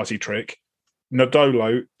ultimate party trick,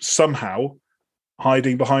 Nadolo somehow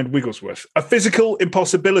hiding behind Wigglesworth. A physical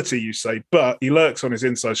impossibility, you say, but he lurks on his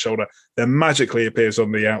inside shoulder, then magically appears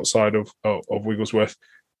on the outside of Wigglesworth.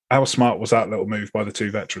 How smart was that little move by the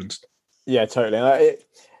two veterans? Yeah, totally.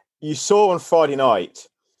 You saw on Friday night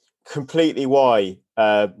completely why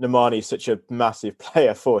Nemani is such a massive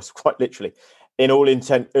player for us, quite literally, in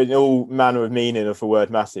all manner of meaning of the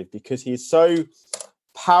word massive, because he is so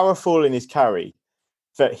powerful in his carry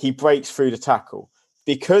that he breaks through the tackle.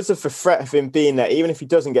 Because of the threat of him being there, even if he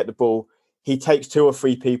doesn't get the ball, he takes 2 or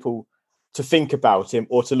 3 people to think about him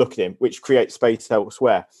or to look at him, which creates space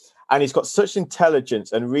elsewhere. And he's got such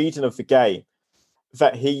intelligence and reading of the game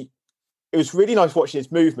that it was really nice watching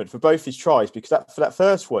his movement for both his tries, because for that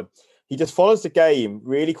first one, he just follows the game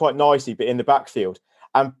really quite nicely, but in the backfield,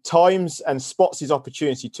 and times and spots his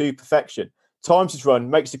opportunity to perfection. Times his run,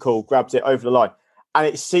 makes the call, grabs it over the line, and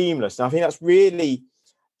it's seamless. And I think that's really,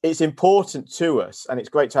 it's important to us, and it's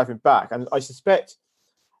great to have him back. And I suspect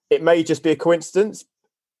it may just be a coincidence,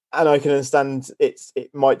 and I can understand it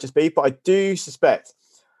might just be, but I do suspect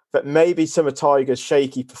that maybe some of Tiger's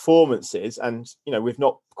shaky performances, and we've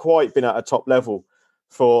not quite been at a top level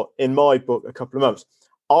for, in my book, a couple of months.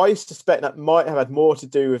 I suspect that might have had more to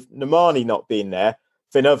do with Nemani not being there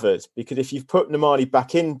than others, because if you've put Nemani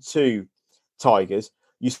back into Tigers,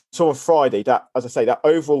 you saw on Friday that, as I say, that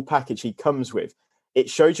overall package he comes with, it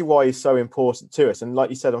showed you why he's so important to us. And like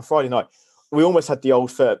you said, on Friday night, we almost had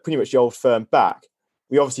pretty much the old firm back.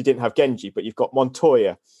 We obviously didn't have Genji, but you've got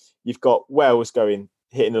Montoya, you've got Wells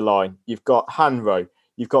hitting the line, you've got Hanro,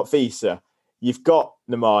 you've got Visa, you've got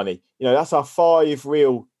Nemani. That's our 5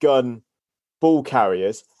 real gun ball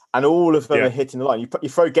carriers, and all of them are hitting the line. You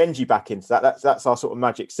throw Genji back into that. That's our sort of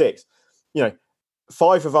magic 6.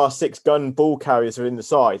 5 of our 6 gun ball carriers are in the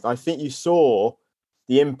side. I think you saw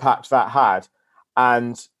the impact that had,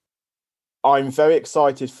 and I'm very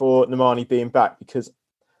excited for Nemani being back, because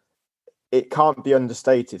it can't be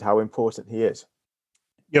understated how important he is.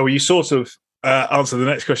 Yeah, well, you sort of answered the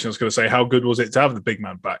next question. I was going to say, how good was it to have the big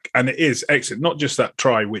man back? And it is excellent. Not just that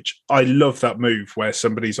try, which I love that move where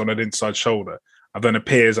somebody's on an inside shoulder and then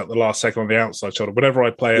appears at the last second on the outside shoulder. Whenever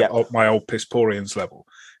I play at my old Pisporians level,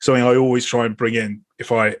 something I always try and bring in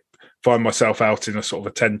if I find myself out in a sort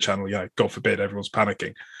of a 10 channel, God forbid, everyone's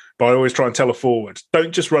panicking. But I always try and tell a forward,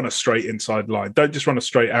 don't just run a straight inside line. Don't just run a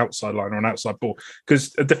straight outside line or an outside ball,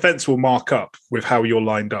 because a defence will mark up with how you're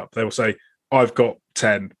lined up. They will say, I've got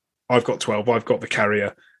 10, I've got 12, I've got the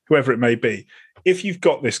carrier, whoever it may be. If you've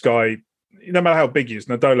got this guy, no matter how big he is,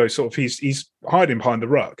 Nadolo he's hiding behind the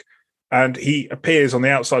ruck and he appears on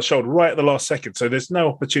the outside shoulder right at the last second. So there's no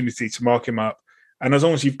opportunity to mark him up. And as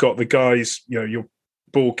long as you've got the guys, your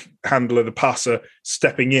ball handler, the passer,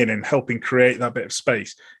 stepping in and helping create that bit of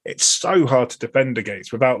space, it's so hard to defend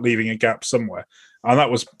against without leaving a gap somewhere. And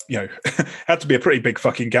that was, had to be a pretty big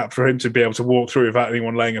fucking gap for him to be able to walk through without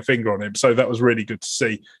anyone laying a finger on him. So that was really good to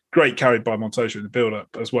see. Great carried by Montoya in the build-up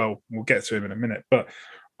as well. We'll get to him in a minute. But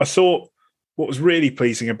I thought what was really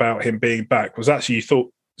pleasing about him being back was actually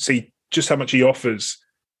see just how much he offers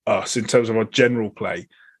us in terms of our general play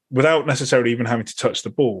without necessarily even having to touch the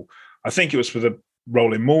ball. I think it was for the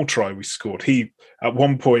rolling maul try we scored. He, at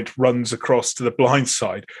one point, runs across to the blind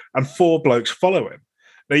side and 4 blokes follow him.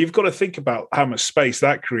 Now, you've got to think about how much space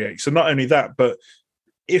that creates. So not only that, but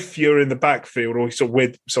if you're in the backfield or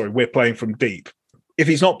we're playing from deep, if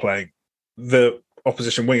he's not playing, the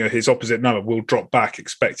opposition winger, his opposite number, will drop back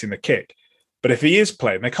expecting the kick. But if he is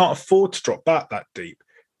playing, they can't afford to drop back that deep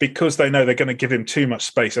because they know they're going to give him too much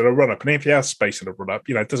space at a run-up. And if he has space at a run-up,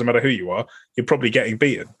 it doesn't matter who you are, you're probably getting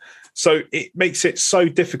beaten. So it makes it so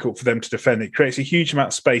difficult for them to defend. It creates a huge amount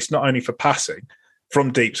of space, not only for passing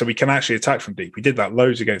from deep, so we can actually attack from deep. We did that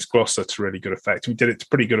loads against Gloucester to really good effect. We did it to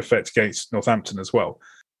pretty good effect against Northampton as well.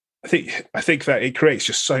 I think that it creates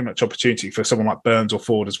just so much opportunity for someone like Burns or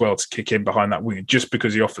Ford as well to kick in behind that wing just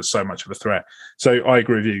because he offers so much of a threat. So I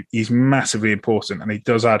agree with you. He's massively important and he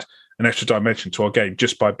does add an extra dimension to our game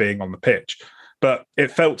just by being on the pitch. But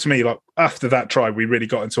it felt to me like after that try, we really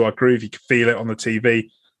got into our groove. You could feel it on the TV.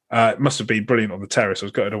 It must have been brilliant on the terrace. I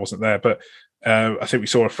was gutted I wasn't there. But I think we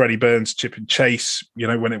saw a Freddie Burns chip and chase,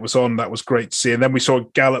 when it was on. That was great to see. And then we saw a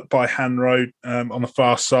gallop by Hanro on the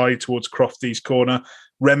far side towards Crofty's corner,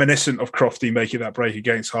 reminiscent of Crofty making that break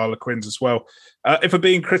against Harlequins as well. If we're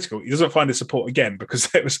being critical, he doesn't find his support again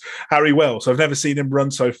because it was Harry Wells. I've never seen him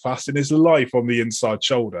run so fast in his life on the inside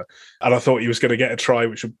shoulder. And I thought he was going to get a try,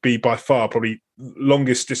 which would be by far probably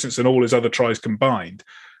longest distance than all his other tries combined.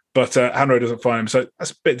 But Hanro doesn't find him. So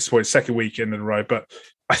that's a bit disappointing, second weekend in a row. But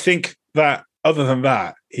I think that other than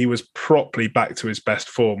that, he was properly back to his best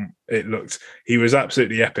form. It looked, he was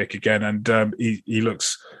absolutely epic again. And he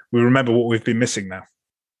looks, we remember what we've been missing now.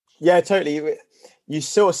 Yeah, totally. You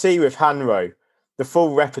sort of see with Hanro the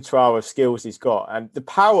full repertoire of skills he's got and the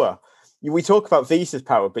power. We talk about Visa's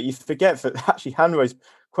power, but you forget that actually Hanro's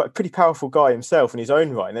quite a pretty powerful guy himself in his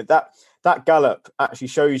own right. And that gallop actually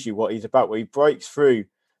shows you what he's about, where he breaks through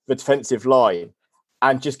the defensive line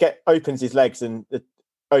and just opens his legs and it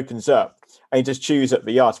opens up and he just chews up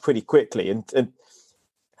the yards pretty quickly. And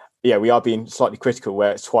yeah, we are being slightly critical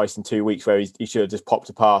where it's twice in 2 weeks where he should have just popped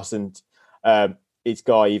a pass and his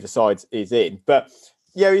guy either side is in. But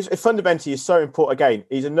yeah, fundamentally is so important. Again,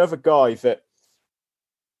 he's another guy that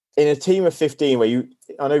in a team of 15 where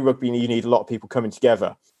I know rugby, you need a lot of people coming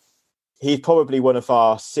together. He's probably one of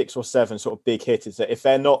our 6 or 7 sort of big hitters that if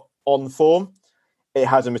they're not on form, it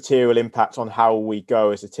has a material impact on how we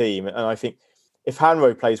go as a team. And I think if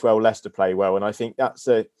Hanro plays well, Leicester play well. And I think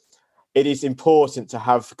it is important to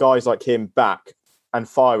have guys like him back and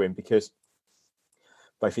firing because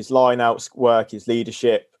both his line-outs work, his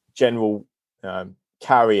leadership, general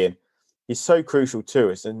carrying is so crucial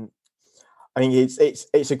to us. And I think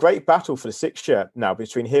it's a great battle for the 6th shirt now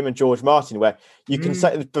between him and George Martin, where you can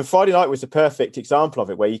say the Friday night was the perfect example of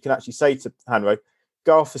it, where you can actually say to Hanro,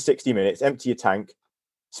 go off for 60 minutes, empty your tank,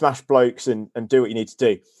 smash blokes and do what you need to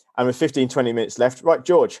do. And with 15, 20 minutes left, right,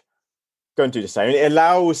 George, go and do the same. And it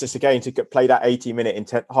allows us again to play that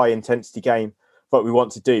 80-minute high intensity game what we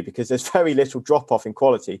want to do because there's very little drop off in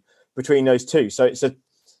quality between those two. So it's a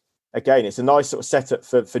nice sort of setup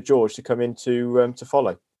for George to come in to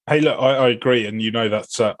follow. Hey, look, I agree. And you know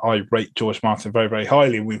that I rate George Martin very, very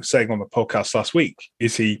highly. We were saying on the podcast last week,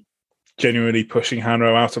 is he genuinely pushing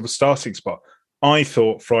Hanro out of a starting spot? I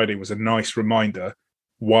thought Friday was a nice reminder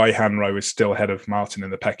why Hanro is still ahead of Martin in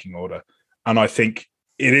the pecking order. And I think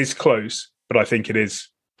it is close, but I think it is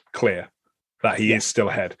clear that he is still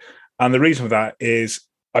ahead. And the reason for that is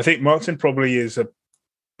I think Martin probably is a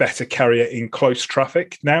better carrier in close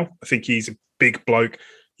traffic now. I think he's a big bloke.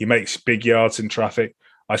 He makes big yards in traffic.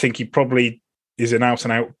 I think he probably is an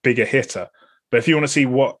out-and-out bigger hitter. But if you want to see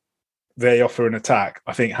what they offer in attack,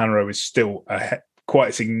 I think Hanro is still quite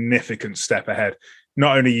a significant step ahead.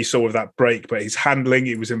 Not only you saw with that break, but his handling,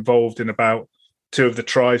 he was involved in about 2 of the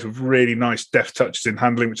tries with really nice deft touches in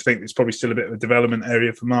handling, which I think is probably still a bit of a development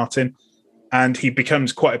area for Martin. And he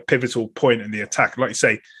becomes quite a pivotal point in the attack. Like you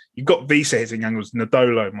say, you've got Visa hitting angles,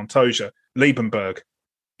 Nadolo, Montoya, Liebenberg.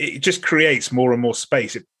 It just creates more and more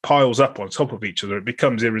space. It piles up on top of each other. It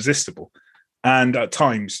becomes irresistible. And at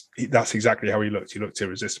times, that's exactly how he looked. He looked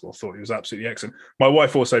irresistible. I thought he was absolutely excellent. My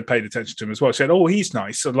wife also paid attention to him as well. She said, "Oh, he's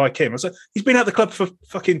nice. I like him." I said, "He's been at the club for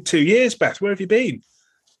fucking 2 years, Beth. Where have you been?"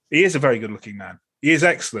 He is a very good-looking man. He is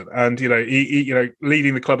excellent. And, he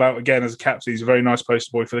leading the club out again as a captain, he's a very nice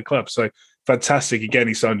poster boy for the club. So fantastic. Again,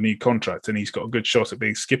 he signed a new contract and he's got a good shot at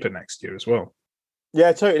being skipper next year as well.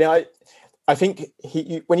 Yeah, totally. I think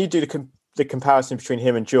when you do the comparison between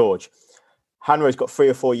him and George, Hanro's got 3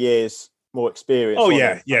 or 4 years more experience. Oh,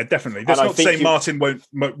 yeah, definitely. That's not to say Martin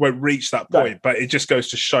won't reach that point, but it just goes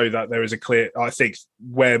to show that there is a clear, I think,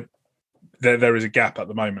 where there is a gap at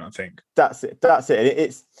the moment, I think. That's it.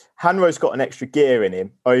 It's Hanro's got an extra gear in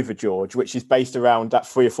him over George, which is based around that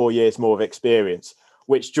 3 or 4 years more of experience,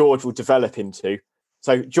 which George will develop into.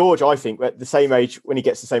 So George, I think, at the same age, when he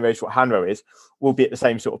gets the same age what Hanro is, will be at the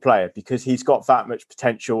same sort of player because he's got that much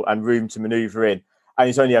potential and room to manoeuvre in, and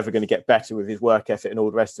he's only ever going to get better with his work ethic and all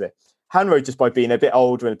the rest of it. Hanro, just by being a bit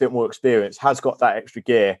older and a bit more experienced, has got that extra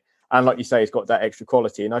gear. And like you say, he's got that extra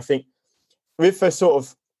quality. And I think with the sort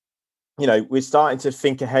of, we're starting to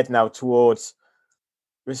think ahead now towards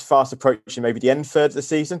this fast approaching maybe the end third of the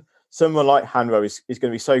season. Someone like Hanro is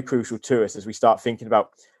going to be so crucial to us as we start thinking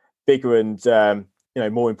about bigger and,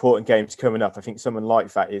 more important games coming up. I think someone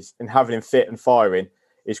like that is, and having him fit and firing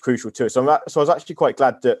is crucial to us. So I was actually quite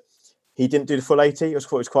glad that he didn't do the full 80. I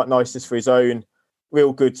thought it was quite nice just for his own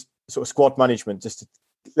real good sort of squad management, just to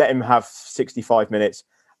let him have 65 minutes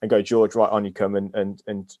and go, George, right on you come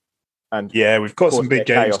and yeah, we've got some big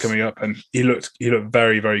games coming up, and he looked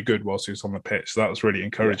very, very good whilst he was on the pitch. So that was really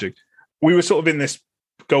encouraging. Yeah. We were sort of in this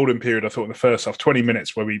golden period, I thought, in the first half, 20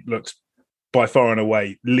 minutes where we looked by far and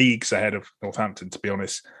away leagues ahead of Northampton, to be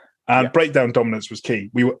honest. And breakdown dominance was key.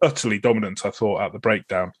 We were utterly dominant, I thought, at the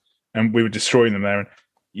breakdown, and we were destroying them there.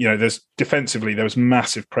 And there's defensively there was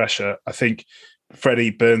massive pressure. I think Freddie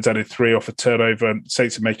Burns added 3 off a turnover, and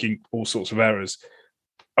Saints are making all sorts of errors.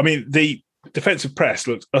 I mean, the defensive press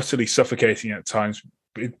looked utterly suffocating at times.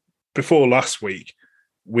 Before last week,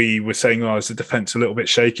 we were saying, is the defence a little bit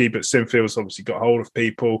shaky? But Sinfield's obviously got hold of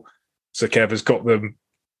people. So Kev has got them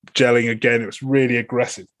gelling again. It was really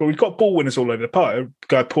aggressive. But we've got ball winners all over the park.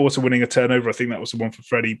 Guy Porter winning a turnover. I think that was the one for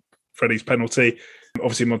Freddie's penalty.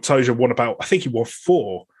 Obviously, Montoya won I think he won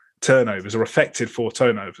 4 turnovers or affected 4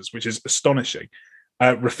 turnovers, which is astonishing.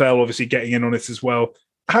 Rafael obviously getting in on it as well.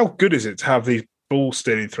 How good is it to have these ball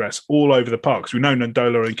stealing threats all over the park? Because we know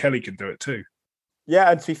Nandola and Kelly can do it too.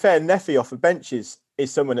 Yeah, and to be fair, Neffy off the bench is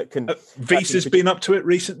someone that can... Visa's been up to it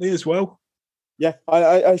recently as well. Yeah,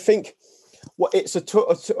 I think it's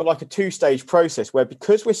like a 2-stage process where,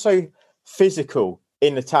 because we're so physical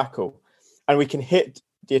in the tackle and we can hit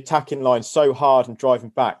the attacking line so hard and driving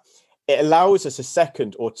back, it allows us a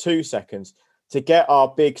second or 2 seconds to get our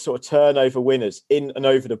big sort of turnover winners in and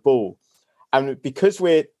over the ball. And because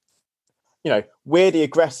we're the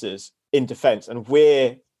aggressors in defence and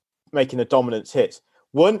we're making the dominance hits,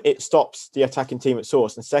 one, it stops the attacking team at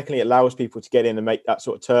source, and secondly, it allows people to get in and make that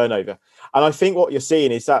sort of turnover. And I think what you're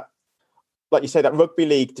seeing is that, like you say, that rugby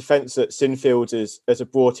league defence that Sinfield has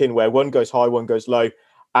brought in, where one goes high, one goes low,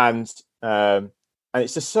 and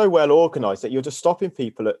it's just so well organised that you're just stopping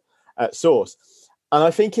people at source. And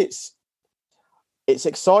I think it's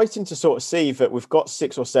exciting to sort of see that we've got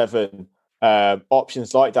 6 or 7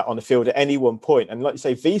 options like that on the field at any one point. And like you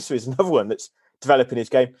say, Visa is another one that's developing his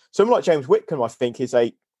game. Someone like James Whitcomb, I think, is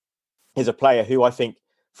a player who I think,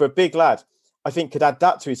 for a big lad, I think could add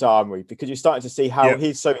that to his armoury, because you're starting to see how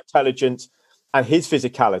he's so intelligent and his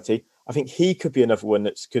physicality. I think he could be another one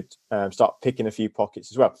that could start picking a few pockets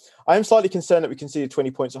as well. I am slightly concerned that we conceded 20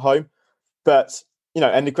 points at home, but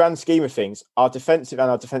in the grand scheme of things, our defensive and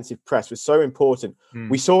our defensive press was so important.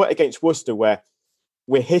 We saw it against Worcester, where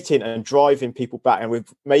we're hitting and driving people back, and we're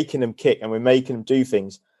making them kick and we're making them do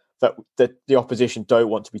things that the opposition don't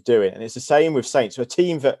want to be doing. And it's the same with Saints, a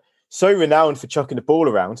team that so renowned for chucking the ball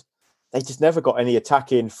around, they just never got any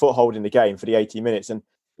attacking foothold in the game for the 80 minutes. And,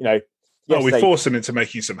 we forced them into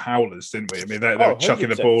making some howlers, didn't we? I mean, they were chucking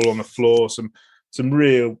the ball on the floor, some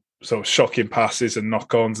real sort of shocking passes and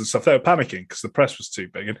knock-ons and stuff. They were panicking because the press was too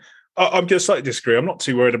big. And I'm going to slightly disagree. I'm not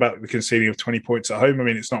too worried about the conceding of 20 points at home. I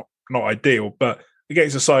mean, it's not ideal, but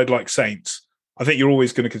against a side like Saints, I think you're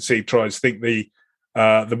always going to concede tries. I think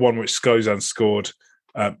the one which Skozan scored,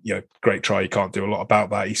 great try. You can't do a lot about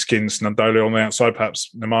that. He skins Nandoli on the outside.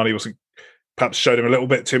 Perhaps Nemani showed him a little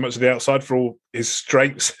bit too much of the outside for all his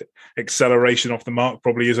strengths. Acceleration off the mark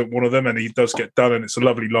probably isn't one of them, and he does get done. And it's a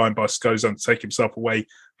lovely line by Skozan to take himself away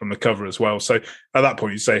from the cover as well. So at that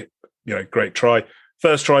point, you say, great try.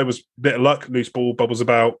 First try was a bit of luck, loose ball, bubbles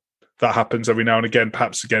about. That happens every now and again.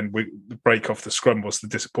 Perhaps again, the break off the scrum was the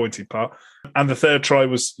disappointing part. And the third try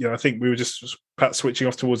was, I think we were just perhaps switching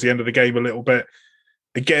off towards the end of the game a little bit.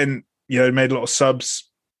 Again, made a lot of subs,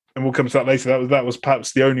 and we'll come to that later. That was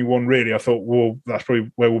perhaps the only one really. I thought, well, that's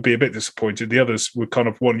probably where we'll be a bit disappointed. The others were kind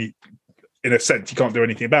of one, in a sense, you can't do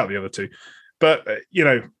anything about the other two. But,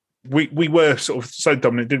 we were sort of so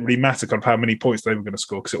dominant, it didn't really matter kind of how many points they were going to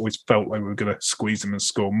score because it always felt like we were going to squeeze them and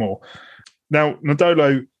score more. Now,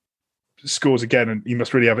 Nadolo scores again, and he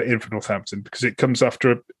must really have it in for Northampton because it comes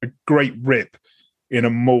after a great rip in a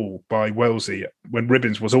maul by Wellesley when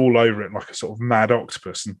Ribbons was all over it like a sort of mad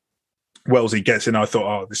octopus. And Wellesley gets in. I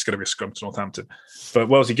thought, this is going to be a scrum to Northampton. But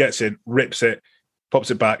Wellesley gets in, rips it,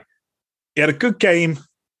 pops it back. He had a good game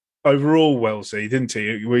overall, Wellesley, didn't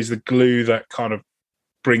he? He was the glue that kind of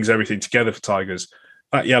brings everything together for Tigers.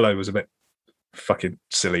 That yellow was a bit fucking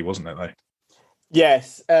silly, wasn't it, though?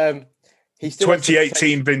 Yes. He's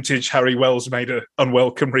 2018 vintage Harry Wells made an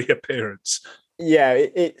unwelcome reappearance. Yeah,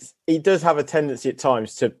 he does have a tendency at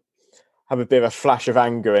times to have a bit of a flash of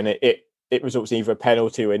anger, and it results in either a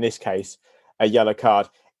penalty or, in this case, a yellow card.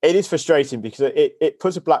 It is frustrating because it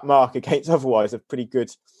puts a black mark against otherwise a pretty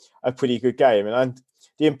good game, and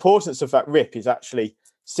the importance of that rip is actually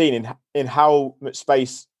seen in how much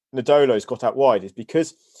space Nadolo's got out wide. Is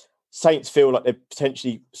because Saints feel like they're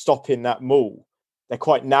potentially stopping that maul. They're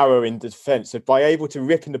quite narrow in the defence. So by able to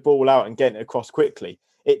ripping the ball out and getting it across quickly,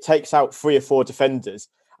 it takes out 3 or 4 defenders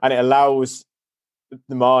and it allows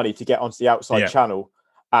Nemani to get onto the outside channel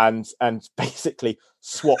and basically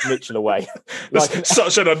swap Mitchell away.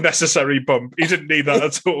 Such an unnecessary bump. He didn't need that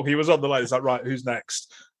at all. He was on the line. He's like, right, who's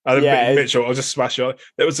next? And then Mitchell, I'll just smash it.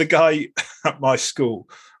 There was a guy at my school.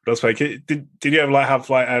 I was like, did you ever have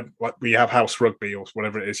we have house rugby or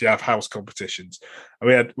whatever it is? You have house competitions,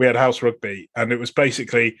 and we had house rugby, and it was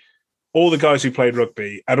basically all the guys who played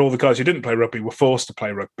rugby and all the guys who didn't play rugby were forced to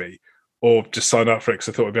play rugby or just sign up for it because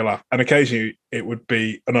I thought it'd be a laugh. And occasionally it would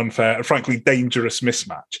be an unfair and frankly dangerous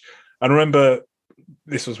mismatch. And I remember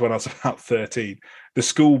this was when I was about 13. The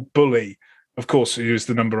school bully, of course, who was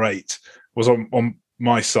the number 8, was on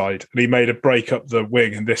my side, and he made a break up the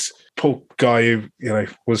wing, and this poor guy who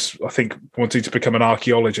was, I think, wanting to become an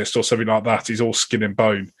archaeologist or something like that, he's all skin and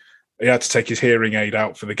bone, he had to take his hearing aid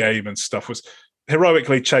out for the game and stuff, was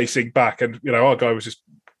heroically chasing back, and our guy was just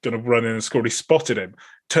going to run in and score. He spotted him,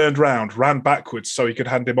 turned round, ran backwards so he could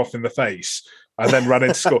hand him off in the face, and then ran in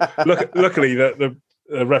to score. Luckily the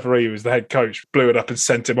referee, who was the head coach, blew it up and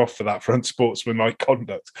sent him off for that for unsportsmanlike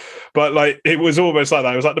conduct. But it was almost like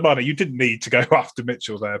that. It was like, Nemani, you didn't need to go after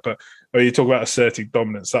Mitchell there. But when you talk about asserting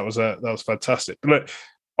dominance, that was fantastic. But look,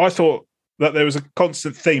 I thought that there was a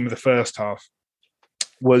constant theme of the first half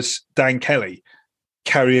was Dan Kelly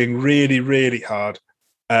carrying really, really hard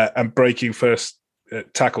and breaking first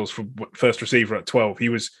tackles from first receiver at 12. He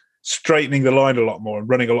was straightening the line a lot more and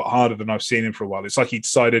running a lot harder than I've seen him for a while. It's like he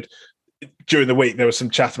decided during the week there was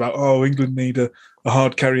some chat about, England need a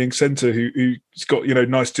hard carrying centre who's got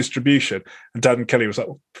nice distribution, and Dan Kelly was like,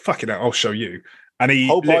 well, fucking hell, I'll show you. And he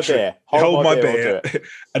hold my beer.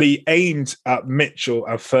 And he aimed at Mitchell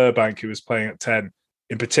and Furbank, who was playing at 10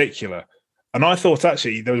 in particular. And I thought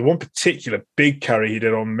actually there was one particular big carry he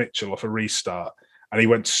did on Mitchell off a restart, and he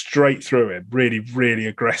went straight through him, really, really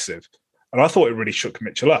aggressive. And I thought it really shook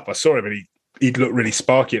Mitchell up. I saw him and he'd looked really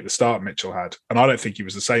sparky at the start, Mitchell had. And I don't think he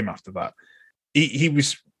was the same after that. He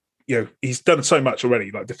was, he's done so much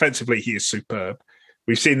already. Like defensively, he is superb.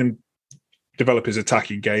 We've seen him develop his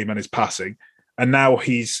attacking game and his passing. And now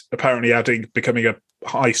he's apparently becoming a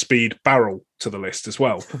high-speed barrel to the list as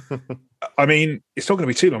well. I mean, it's not going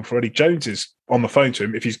to be too long before Eddie Jones is on the phone to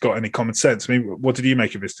him if he's got any common sense. I mean, what did you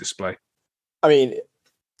make of his display? I mean,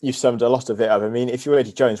 you've summed a lot of it up. I mean, if you're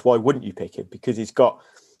Eddie Jones, why wouldn't you pick him? Because he's got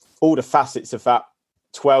all the facets of that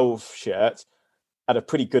 12 shirt at a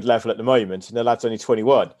pretty good level at the moment, and the lad's only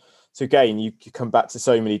 21. So again, you come back to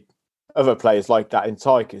so many other players like that in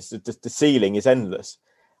Tigers. The ceiling is endless.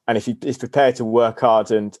 And if he's prepared to work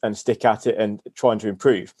hard and stick at it and trying to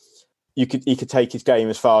improve, he could take his game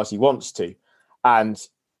as far as he wants to. And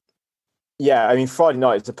Yeah, I mean, Friday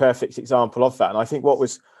night is a perfect example of that. And I think what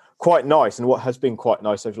was quite nice and what has been quite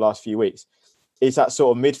nice over the last few weeks is that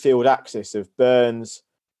sort of midfield axis of Burns,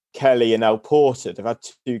 Kelly and now Porter. They've had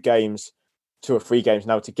 2 or 3 games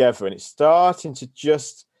now together, and it's starting to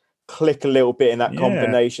just click a little bit in that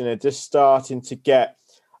combination, and just starting to get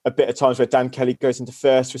a bit of times where Dan Kelly goes into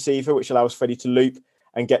first receiver, which allows Freddie to loop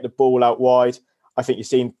and get the ball out wide. I think you're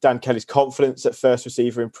seeing Dan Kelly's confidence at first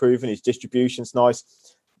receiver improving. His distribution's nice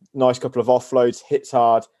couple of offloads, hits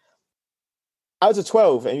hard. Out of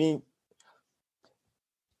 12, I mean,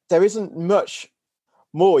 there isn't much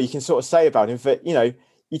more you can sort of say about him. But, you know,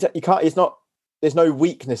 you can't, there's no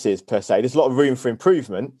weaknesses per se. There's a lot of room for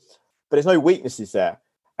improvement, but there's no weaknesses there.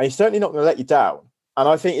 And he's certainly not going to let you down. And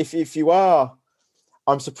I think if you are,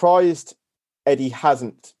 I'm surprised Eddie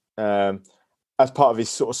hasn't, as part of his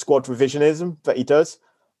sort of squad revisionism that he does,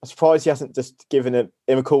 I'm surprised he hasn't just given him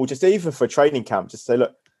a call, just even for a training camp, just say,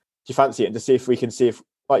 look, do you fancy it? And to see if we can see if,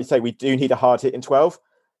 like you say, we do need a hard hit in 12.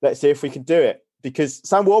 Let's see if we can do it. Because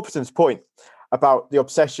Sam Warburton's point about the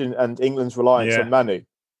obsession and England's reliance on Manu,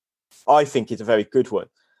 I think is a very good one.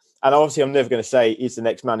 And obviously, I'm never going to say he's the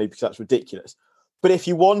next Manu because that's ridiculous. But if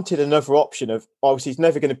you wanted another option of, obviously, he's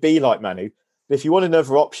never going to be like Manu. But if you want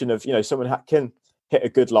another option of, you know, someone can hit a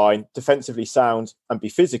good line, defensively sound and be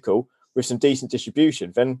physical with some decent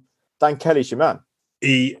distribution, then Dan Kelly's your man.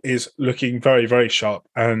 He is looking very, very sharp.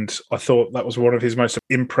 And I thought that was one of his most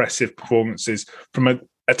impressive performances from an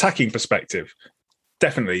attacking perspective,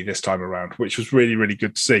 definitely this time around, which was really, really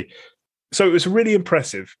good to see. So it was a really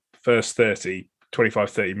impressive first 25,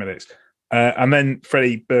 30 minutes. And then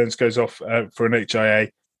Freddie Burns goes off for an HIA.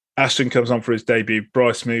 Ashton comes on for his debut.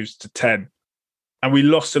 Bryce moves to 10. And we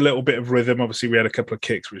lost a little bit of rhythm. Obviously, we had a couple of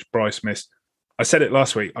kicks, which Bryce missed. I said it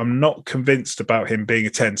last week. I'm not convinced about him being a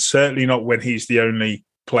 10, certainly not when he's the only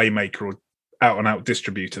playmaker or out-and-out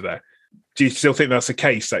distributor there. Do you still think that's the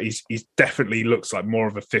case, that he's definitely looks like more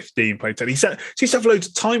of a 15 play 10? He seems to have loads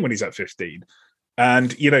of time when he's at 15.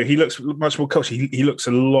 And, you know, he looks much more coached. He looks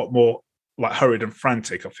a lot more like hurried and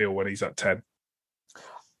frantic, I feel, when he's at 10.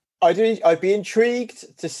 I'd be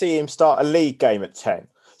intrigued to see him start a league game at 10.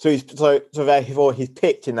 So therefore he's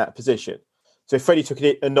picked in that position. So if Freddie took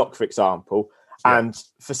a knock, for example, and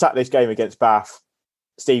for Saturday's game against Bath,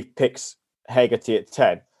 Steve picks Hegarty at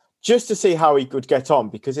 10, just to see how he could get on,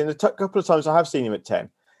 because in a couple of times I have seen him at 10,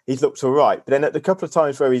 he's looked all right. But then at the couple of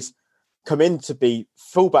times where he's come in to be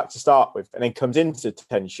fullback to start with and then comes into the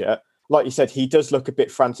 10 shirt, like you said, he does look a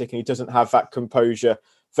bit frantic and he doesn't have that composure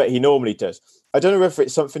that he normally does. I don't know whether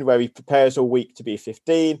it's something where he prepares all week to be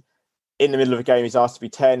 15. In the middle of a game, he's asked to be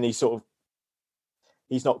 10. He's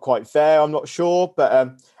not quite there. I'm not sure,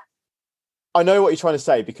 but I know what you're trying to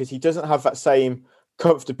say, because he doesn't have that same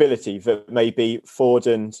comfortability that maybe Ford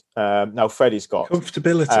and now Freddie's got.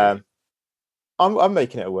 Comfortability. I'm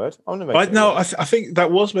making it a word. I think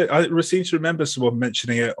that was. I seem to remember someone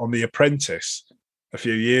mentioning it on The Apprentice a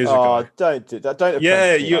few years ago. Oh, don't do that. Don't.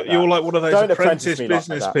 Yeah, you're like one of those apprentice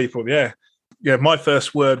business people. Yeah. My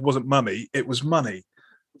first word wasn't mummy; it was money.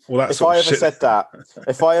 Well, if I ever said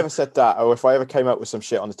that, or if I ever came up with some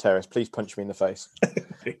shit on the terrace, please punch me in the face.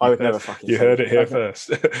 I would never fucking. You heard it here first.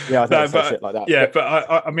 Yeah, I don't say shit like that. Yeah, but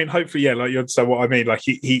I mean, hopefully, like you understand what I mean. Like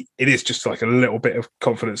it is just like a little bit of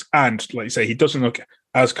confidence, and like you say, he doesn't look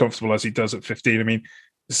as comfortable as he does at 15. I mean,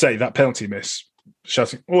 say that penalty miss,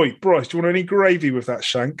 shouting, "Oi, Bryce, do you want any gravy with that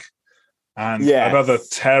shank?" And other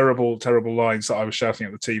terrible, terrible lines that I was shouting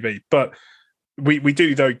at the TV, but. We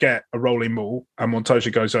do, though, get a rolling maul, and Montoya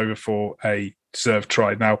goes over for a deserved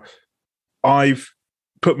try. Now, I've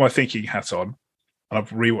put my thinking hat on, and I've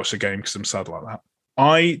rewatched the game because I'm sad like that.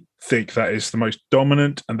 I think that is the most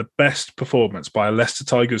dominant and the best performance by a Leicester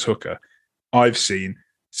Tigers hooker I've seen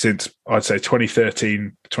since, I'd say,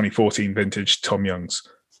 2013, 2014 vintage Tom Youngs.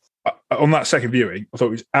 On that second viewing, I thought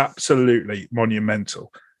it was absolutely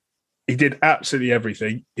monumental. He did absolutely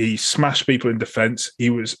everything. He smashed people in defence. He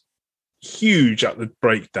was huge at the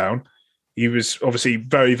breakdown. He was obviously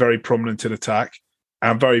very, very prominent in attack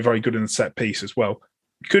and very, very good in the set piece as well.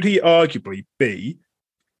 Could he arguably be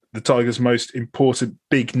the Tigers' most important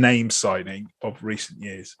big name signing of recent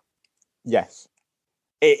years? Yes.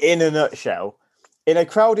 In a nutshell, in a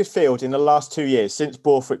crowded field in the last 2 years, since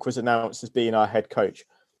Borthwick was announced as being our head coach,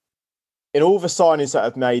 in all the signings that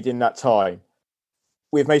I've made in that time,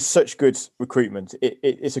 we've made such good recruitment.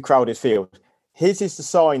 It's a crowded field. His is the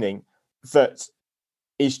signing that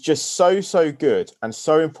is just so good and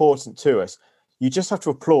so important to us. You just have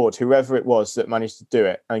to applaud whoever it was that managed to do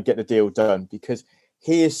it and get the deal done, because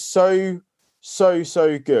he is so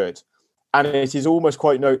good. And it is almost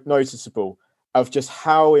quite noticeable of just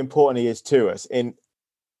how important he is to us.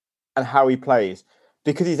 and how he plays,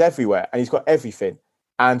 because he's everywhere and he's got everything.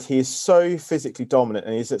 And he is so physically dominant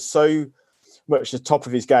and he's at so much the top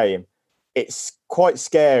of his game. It's quite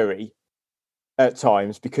scary at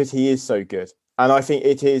times because he is so good. And I think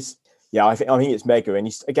it is, I think it's mega. And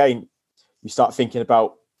you start thinking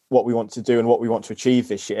about what we want to do and what we want to achieve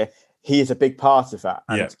this year. He is a big part of that.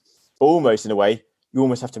 And almost in a way, you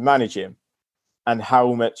almost have to manage him and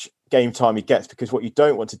how much game time he gets, because what you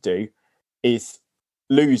don't want to do is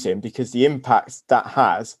lose him, because the impact that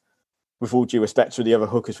has, with all due respect to the other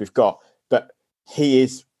hookers we've got, but he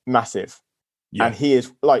is massive. Yeah. And he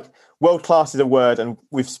is like, world class is a word, and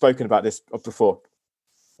we've spoken about this before.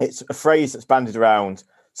 It's a phrase that's bandied around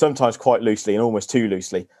sometimes quite loosely and almost too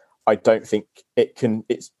loosely. I don't think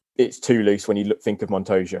it's too loose when you think of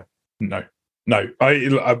Montoya. No. When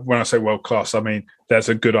I say world class, I mean there's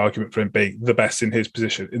a good argument for him being the best in his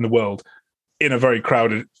position in the world, in a very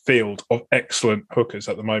crowded field of excellent hookers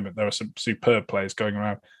at the moment. There are some superb players going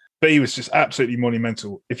around, but he was just absolutely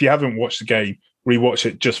monumental. If you haven't watched the game, rewatch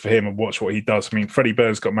it just for him and watch what he does. I mean, Freddie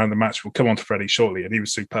Burns got man of the match. We'll come on to Freddie shortly, and he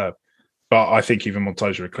was superb. But I think even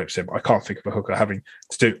Montoya eclipsed him. I can't think of a hooker having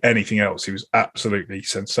to do anything else. He was absolutely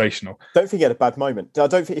sensational. Don't think he had a bad moment. I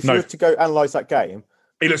don't think if you were to go analyse that game,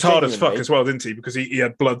 he looked hard as fuck as well, didn't he? Because he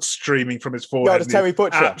had blood streaming from his forehead. Yeah, the Terry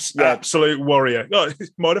Butcher. Absolute warrior. Oh,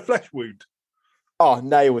 it's minor flesh wound. Oh,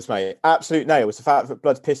 nails, mate. Absolute nails. The fact that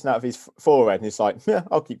blood's pissing out of his forehead, and it's like, yeah,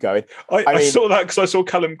 I'll keep going. I saw that because I saw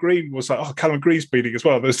Callum Green was like, oh, Callum Green's bleeding as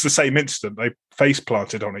well. It was the same incident. They face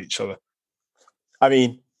planted on each other. I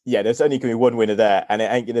mean, yeah, there's only going to be one winner there, and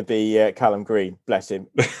it ain't going to be Callum Green. Bless him.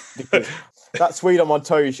 Because that Swede on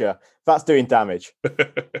Montoya, that's doing damage.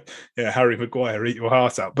 Yeah, Harry Maguire, eat your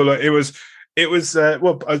heart out. But look, it was.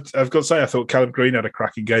 Well, I've got to say, I thought Callum Green had a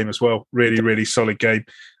cracking game as well. Really, really solid game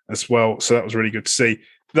as well. So that was really good to see.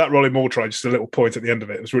 That rolling maul try, just a little point at the end of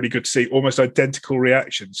it, it was really good to see. Almost identical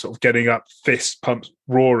reactions, sort of getting up, fist pumps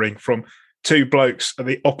roaring from two blokes at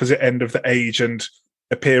the opposite end of the age and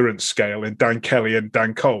appearance scale in Dan Kelly and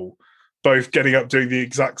Dan Cole, both getting up doing the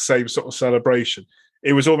exact same sort of celebration.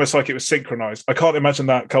 It was almost like it was synchronized. I can't imagine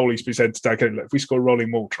that Cole used to be saying to Dan Kelly, look, if we score a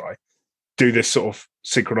rolling maul try, do this sort of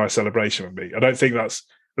synchronized celebration with me. I don't think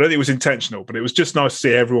it was intentional, but it was just nice to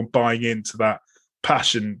see everyone buying into that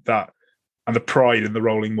passion, that and the pride in the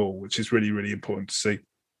rolling maul, which is really, really important to see.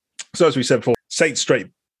 So as we said before, Saints straight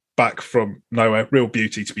back from nowhere. Real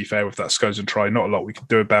beauty, to be fair, with that Skosen try. Not a lot we can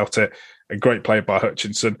do about it. A great play by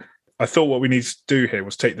Hutchinson. I thought what we needed to do here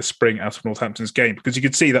was take the spring out of Northampton's game, because you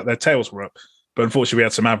could see that their tails were up. But unfortunately, we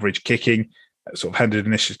had some average kicking, sort of handed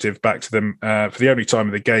initiative back to them. For the only time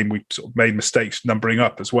of the game, we sort of made mistakes numbering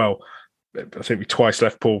up as well. I think we twice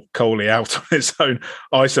left Paul Coley out on his own,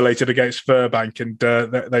 isolated against Furbank, and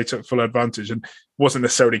they took full advantage. And it wasn't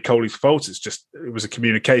necessarily Coley's fault. It was a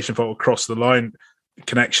communication fault across the line. The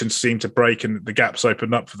connections seemed to break and the gaps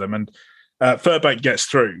opened up for them. And Furbank gets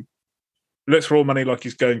through. Looks for all money like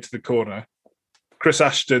he's going to the corner. Chris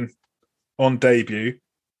Ashton on debut.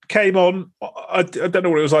 Came on, I don't know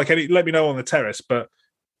what it was like. Let me know on the terrace, but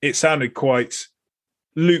it sounded quite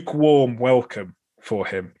lukewarm welcome for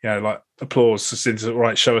him. You know, like applause. So,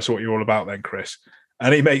 right, show us what you're all about then, Chris.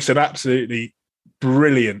 And he makes an absolutely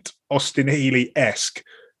brilliant Austin Healey-esque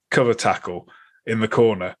cover tackle in the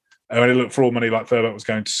corner. And when it looked for all money like Furbank was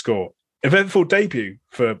going to score. Eventful debut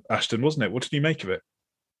for Ashton, wasn't it? What did you make of it?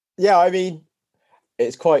 Yeah, I mean,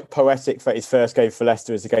 it's quite poetic that his first game for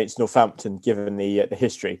Leicester is against Northampton, given the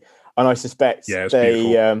history. And I suspect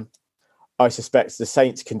the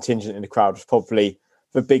Saints contingent in the crowd was probably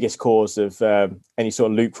the biggest cause of any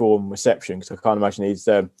sort of lukewarm reception, because I can't imagine he's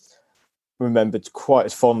remembered quite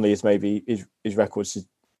as fondly as maybe his records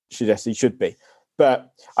suggest he should be.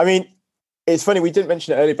 But I mean, it's funny, we didn't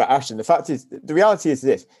mention it earlier about Ashton. The reality is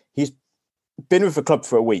this: he's been with the club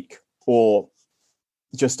for a week or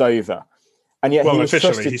just over. And yet,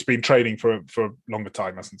 officially, he's been training for a longer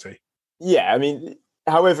time, hasn't he? Yeah, I mean,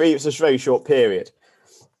 however, it was a very short period.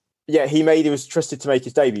 Yeah, he was trusted to make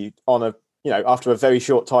his debut after a very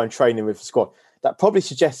short time training with the squad. That probably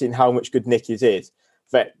suggesting how much good Nick is,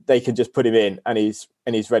 that they can just put him in and he's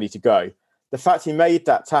ready to go. The fact he made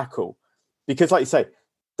that tackle, because like you say,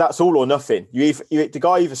 that's all or nothing. The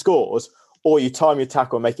guy either scores or you time your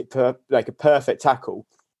tackle and make it like a perfect tackle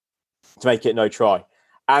to make it no try.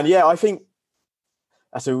 And yeah, I think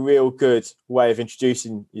that's a real good way of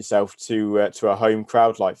introducing yourself to a home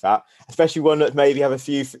crowd like that, especially one that maybe have a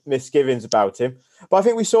few misgivings about him. But I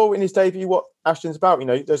think we saw in his debut what Ashton's about. You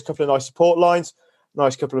know, there's a couple of nice support lines,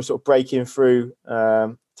 nice couple of sort of breaking through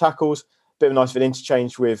tackles, bit of a nice of an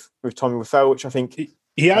interchange with Tommy Wiffel, which I think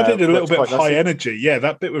He added a little bit of quite nicely. high energy. Yeah,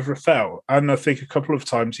 that bit with Rafael. And I think a couple of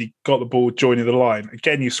times he got the ball joining the line.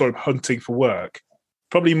 Again, you saw him hunting for work,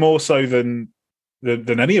 probably more so than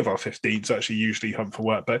any of our 15s actually usually hunt for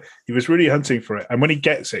work. But he was really hunting for it. And when he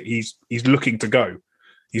gets it, he's looking to go.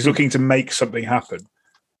 He's looking to make something happen.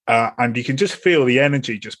 And you can just feel the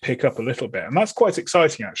energy just pick up a little bit. And that's quite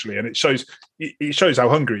exciting, actually. And it shows how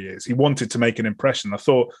hungry he is. He wanted to make an impression. I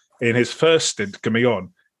thought in his first stint coming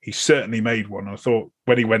on, he certainly made one. I thought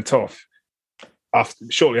when he went off,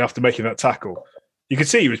 shortly after making that tackle, you could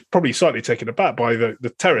see he was probably slightly taken aback by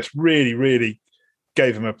the terrace. Really, really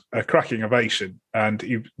gave him a cracking ovation, and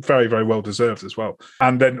he very, very well deserved as well.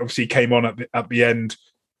 And then obviously he came on at the end,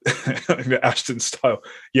 Ashton style,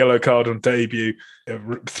 yellow card on debut,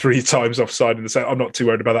 3 times offside in the set. I'm not too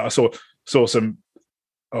worried about that. I saw some,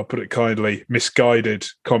 I'll put it kindly, misguided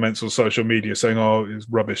comments on social media saying, "Oh, it's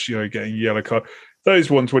rubbish, getting a yellow card."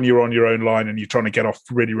 Those ones when you're on your own line and you're trying to get off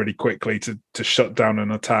really, really quickly to shut down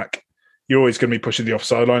an attack, you're always going to be pushing the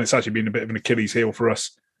offside line. It's actually been a bit of an Achilles heel for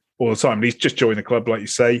us all the time. And he's just joined the club, like you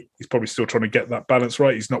say. He's probably still trying to get that balance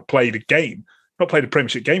right. He's not played a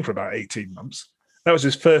Premiership game for about 18 months. That was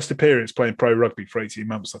his first appearance playing pro rugby for 18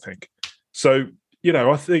 months, I think. So,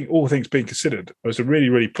 I think all things being considered, it was a really,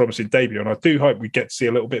 really promising debut. And I do hope we get to see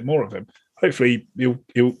a little bit more of him. Hopefully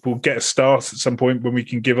we'll get a start at some point when we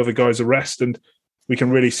can give other guys a rest and we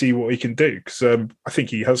can really see what he can do, because I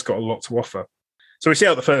think he has got a lot to offer. So we see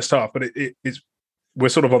out the first half, but we're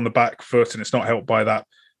sort of on the back foot, and it's not helped by that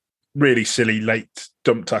really silly late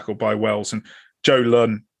dump tackle by Wells. And Joe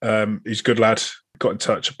Lunn, he's a good lad, got in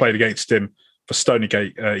touch. I played against him for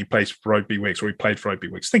Stonygate. He plays for Rugby Weeks, or he played for Rugby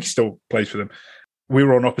Weeks. I think he still plays for them. We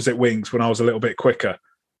were on opposite wings when I was a little bit quicker.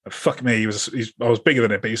 Fuck me, I was bigger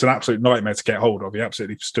than him, but he was an absolute nightmare to get hold of. He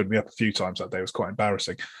absolutely stood me up a few times that day. It was quite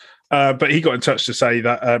embarrassing. But he got in touch to say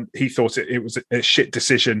that he thought it was a shit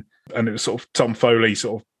decision, and it was sort of Tom Foley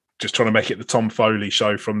sort of just trying to make it the Tom Foley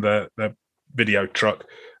show from the video truck.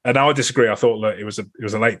 And now I disagree. I thought that it was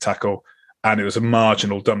a late tackle and it was a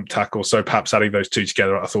marginal dump tackle. So perhaps adding those two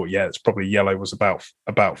together, I thought, yeah, it's probably yellow was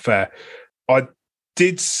about fair. I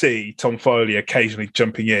did see Tom Foley occasionally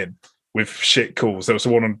jumping in with shit calls. There was the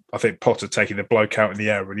one on, I think, Potter taking the bloke out in the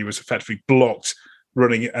air, and he was effectively blocked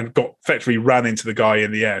running and effectively ran into the guy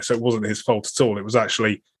in the air. So it wasn't his fault at all. It was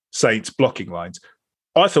actually Saints blocking lines.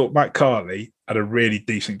 I thought Matt Carley had a really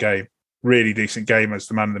decent game as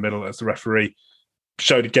the man in the middle, as the referee.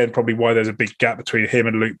 Showed again probably why there's a big gap between him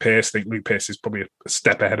and Luke Pearce. I think Luke Pearce is probably a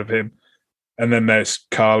step ahead of him. And then there's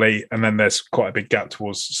Carley, and then there's quite a big gap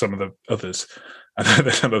towards some of the others. And then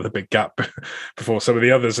there's another big gap before some of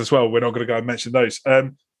the others as well. We're not going to go and mention those.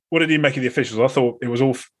 What did he make of the officials? I thought it was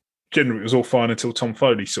all fine until Tom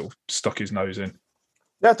Foley sort of stuck his nose in.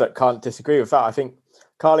 Yeah, I can't disagree with that. I think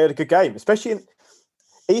Carley had a good game, especially in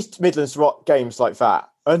East Midlands games like that,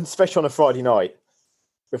 and especially on a Friday night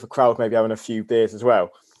with a crowd maybe having a few beers as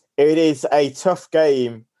well. It is a tough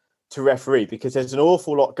game to referee because there's an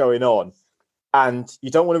awful lot going on, and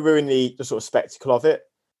you don't want to ruin the sort of spectacle of it.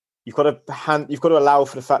 You've got to allow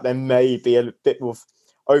for the fact there may be a bit of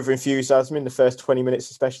over enthusiasm in the first 20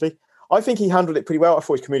 minutes, especially. I think he handled it pretty well. I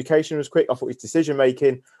thought his communication was quick. I thought his decision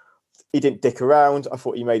making, he didn't dick around. I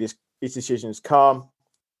thought he made his decisions calm.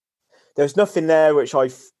 There was nothing there which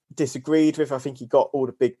I disagreed with. I think he got all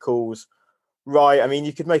the big calls right. I mean,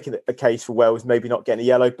 you could make a case for Wells maybe not getting a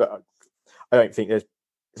yellow, but I don't think I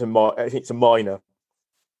think it's a minor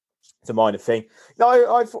thing.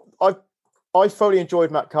 No, I fully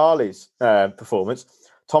enjoyed Matt Carley's performance.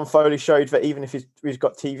 Tom Foley showed that even if he's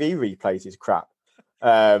got TV replays, he's crap.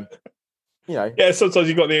 Yeah, sometimes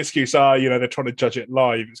you've got the excuse, they're trying to judge it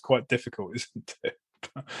live. It's quite difficult, isn't it?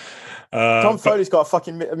 Tom Foley's got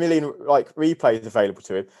a million replays available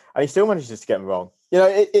to him, and he still manages to get them wrong.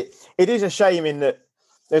 It is a shame in that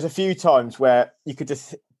there's a few times where you could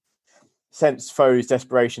just sense Foley's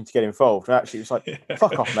desperation to get involved, and actually it's like,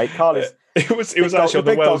 fuck off, mate. Carley's it was actually on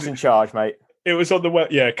the Wells in charge, mate. It was on the Wells.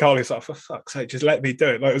 Yeah, Carley's like, for fuck's sake, just let me do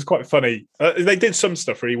it. It was quite funny. They did some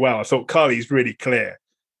stuff really well. I thought Carley's really clear,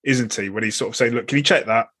 isn't he? When he's sort of saying, look, can you check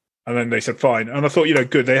that? And then they said, fine. And I thought,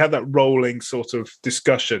 good. They had that rolling sort of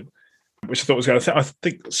discussion, which I thought was going to... I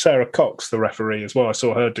think Sarah Cox, the referee as well, I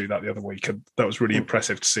saw her do that the other week, and that was really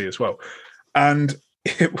impressive to see as well. And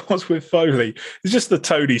it was with Foley. It's just the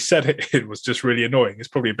tone he said it was just really annoying. It's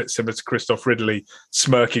probably a bit similar to Christoph Ridley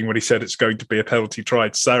smirking when he said it's going to be a penalty try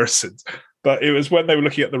to Saracens. But it was when they were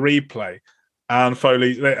looking at the replay, and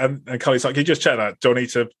Foley and Carley's like, can you just check that? Do I need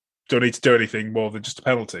to do anything more than just a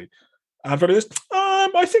penalty? And Foley goes,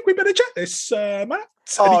 I think we better check this, Matt.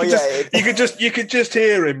 And you could just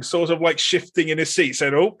hear him sort of like shifting in his seat,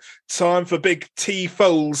 saying, "Oh, time for big T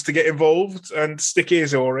Foles to get involved and stick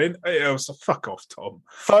his oar in." I was like, "Fuck off, Tom."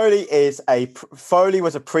 Foley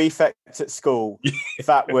was a prefect at school.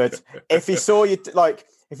 That would, if he saw you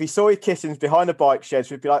kissing behind the bike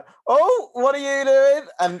sheds, we'd be like, "Oh, what are you doing?"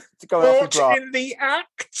 And to go off the grass. In the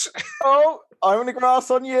act. Oh, I'm on the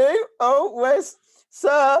grass on you. Oh, where's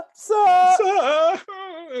Sir?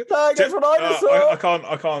 Guess what I just saw.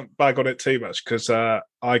 I can't bag on it too much because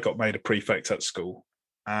I got made a prefect at school,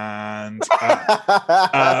 and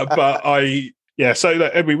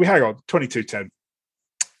So we hang on 22-10,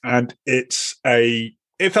 and it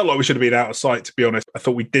felt like we should have been out of sight. To be honest, I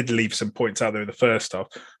thought we did leave some points out there in the first half,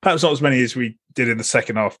 perhaps not as many as we did in the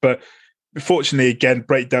second half, but fortunately, again,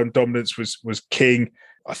 breakdown dominance was king.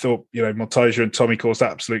 I thought, Montoya and Tommy caused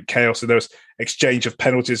absolute chaos, and there was exchange of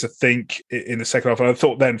penalties, I think, in the second half. And I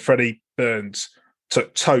thought then Freddie Burns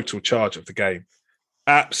took total charge of the game.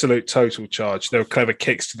 Absolute total charge. There were clever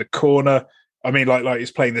kicks to the corner. I mean, like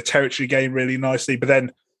he's playing the territory game really nicely, but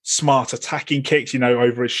then smart attacking kicks,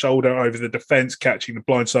 over his shoulder, over the defence, catching the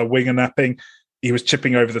blindside winger napping. He was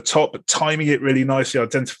chipping over the top, but timing it really nicely,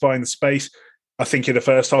 identifying the space. I think in the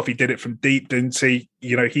first half, he did it from deep, didn't he?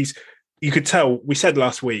 You could tell, we said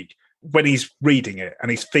last week, when he's reading it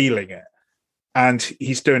and he's feeling it and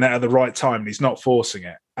he's doing it at the right time and he's not forcing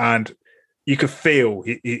it. And you could feel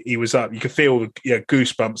he was up. You could feel the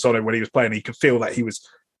goosebumps on him when he was playing. You could feel that he was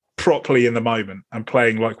properly in the moment and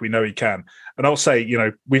playing like we know he can. And I'll say,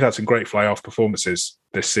 we've had some great fly-off performances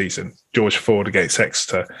this season. George Ford against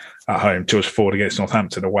Exeter at home, George Ford against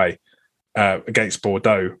Northampton away, against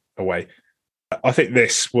Bordeaux away. I think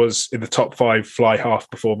this was in the top 5 fly-half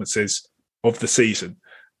performances of the season,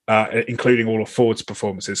 including all of Ford's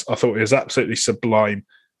performances. I thought it was absolutely sublime.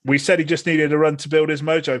 We said he just needed a run to build his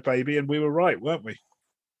mojo, baby, and we were right, weren't we?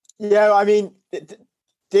 Yeah, I mean,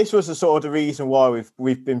 this was the sort of the reason why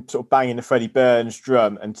we've been sort of banging the Freddie Burns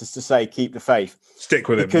drum, and just to say keep the faith, stick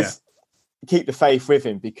with him, keep the faith with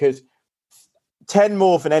him, because 10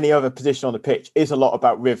 more than any other position on the pitch is a lot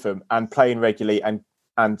about rhythm and playing regularly and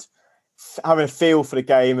having a feel for the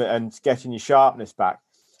game and getting your sharpness back.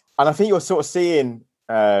 And I think you're sort of seeing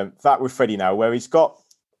that with Freddie now, where he's got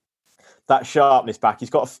that sharpness back.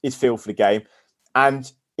 He's got his feel for the game,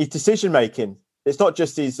 and his decision making. It's not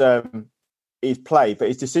just his play, but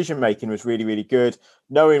his decision making was really, really good.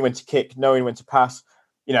 Knowing when to kick, knowing when to pass.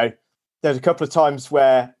 There's a couple of times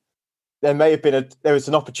where there may have been there was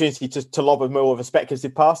an opportunity to lob a more of a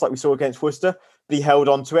speculative pass, like we saw against Worcester, but he held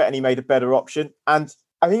on to it and he made a better option. And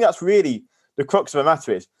I think that's really the crux of the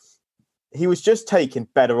matter is he was just taking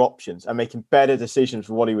better options and making better decisions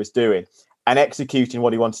for what he was doing and executing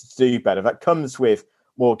what he wanted to do better. That comes with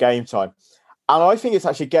more game time. And I think it's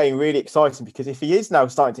actually getting really exciting, because if he is now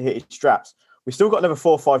starting to hit his straps, we've still got another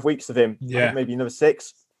 4 or 5 weeks of him, maybe another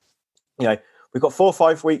 6. We've got 4 or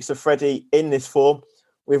 5 weeks of Freddie in this form.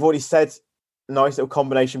 We've already said nice little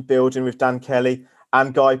combination building with Dan Kelly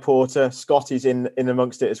and Guy Porter. Scott is in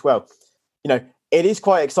amongst it as well. It is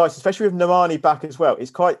quite exciting, especially with Namani back as well.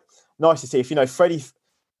 It's quite nice to see if, Freddie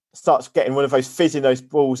starts getting one of those, fizzing those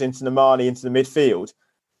balls into Namani, into the midfield.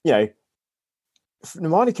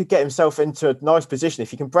 Namani could get himself into a nice position.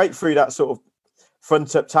 If he can break through that sort of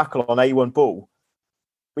front up tackle on A1 ball,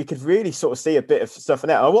 we could really sort of see a bit of stuff in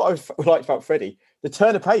there. And what I liked about Freddie, the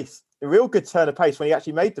turn of pace, a real good turn of pace when he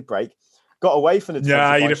actually made the break, got away from the...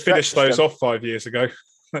 Yeah, he'd have finished those off 5 years ago.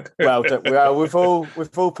 Well, we've all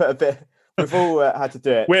put a bit... We've all had to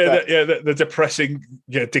do it. The depressing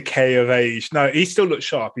decay of age. No, he still looks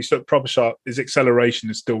sharp. He looked proper sharp. His acceleration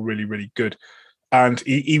is still really, really good. And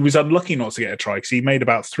he was unlucky not to get a try, because he made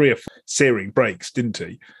about 3 or 4 searing breaks, didn't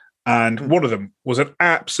he? And one of them was an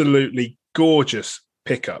absolutely gorgeous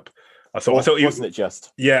pickup. I thought wasn't it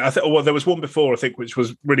just? Yeah, I thought. Well, there was one before, I think, which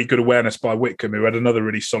was really good awareness by Whitcomb, who had another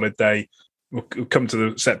really solid day. We'll come to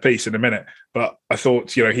the set piece in a minute, but I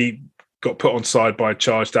thought he got put on side by a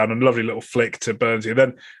charge down, and a lovely little flick to Burns. And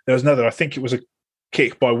then there was another, I think it was a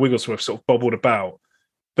kick by Wigglesworth, sort of bobbled about.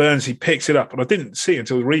 Burns, he picks it up, and I didn't see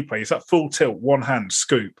until the replay. It's that full tilt, one hand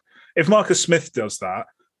scoop. If Marcus Smith does that,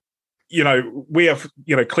 we have,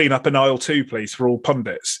 clean up an aisle 2, please, for all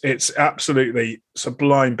pundits. It's absolutely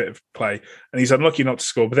sublime bit of play, and he's unlucky not to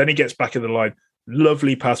score. But then he gets back in the line.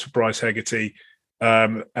 Lovely pass for Bryce Hegarty,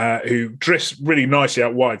 who drifts really nicely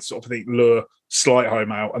out wide, sort of, I think, lure slight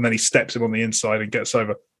home out, and then he steps him on the inside and gets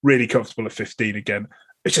over. Really comfortable at 15 again.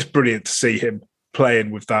 It's just brilliant to see him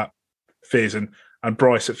playing with that fizz, and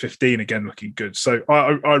Bryce at 15 again looking good. So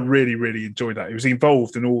I really, really enjoyed that. He was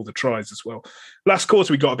involved in all the tries as well. Last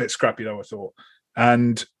quarter we got a bit scrappy though, I thought.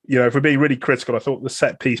 And, if we're being really critical, I thought the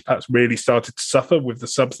set piece perhaps really started to suffer with the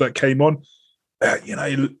subs that came on.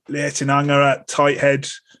 Lietinger at tight head,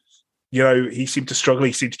 he seemed to struggle.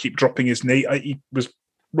 He seemed to keep dropping his knee. He was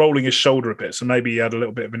rolling his shoulder a bit, so maybe he had a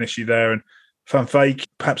little bit of an issue there. And Van Veek,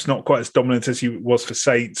 perhaps not quite as dominant as he was for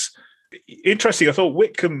Saints. Interesting, I thought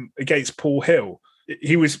Whitcomb against Paul Hill.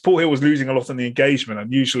 Paul Hill was losing a lot on the engagement,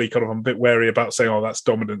 and usually kind of I'm a bit wary about saying, "Oh, that's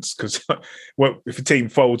dominance," because if a team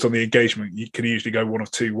folds on the engagement, you can usually go one of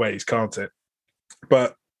two ways, can't it?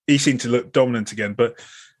 But he seemed to look dominant again. But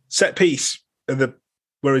set piece and the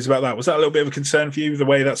worries about that, was that a little bit of a concern for you? The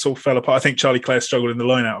way that sort of fell apart. I think Charlie Clare struggled in the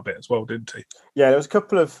line out a bit as well, didn't he? Yeah, there was a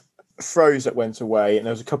couple of throws that went away, and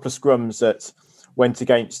there was a couple of scrums that went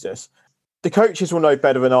against us. The coaches will know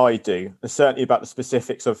better than I do, and certainly about the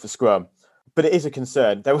specifics of the scrum. But it is a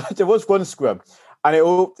concern. There was one scrum, and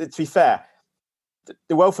to be fair,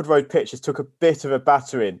 the Welford Road pitches took a bit of a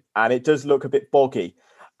battering, and it does look a bit boggy.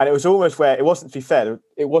 And it was almost where it wasn't, to be fair,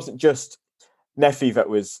 it wasn't just Neffy that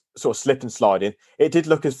was sort of slip and sliding. It did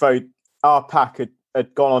look as though our pack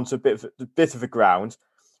had gone onto a bit of the ground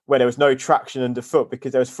where there was no traction underfoot,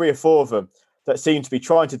 because there was 3 or 4 of them that seemed to be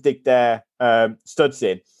trying to dig their studs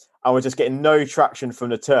in, and were just getting no traction from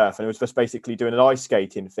the turf, and it was just basically doing an ice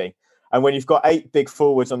skating thing. And when you've got 8 big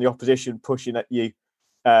forwards on the opposition pushing at you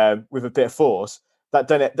with a bit of force, that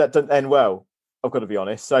doesn't end well, I've got to be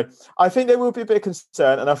honest. So I think there will be a bit of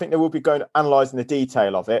concern, and I think they will be going analysing the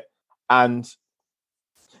detail of it, and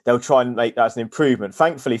they'll try and make that as an improvement.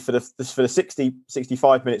 Thankfully, for the 60,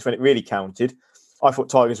 65 minutes when it really counted, I thought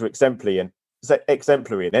Tigers were exemplary in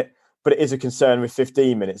it, but it is a concern with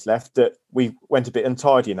 15 minutes left that we went a bit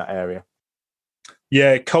untidy in that area.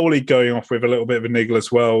 Yeah, Coley going off with a little bit of a niggle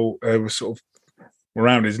as well, was sort of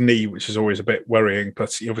around his knee, which is always a bit worrying,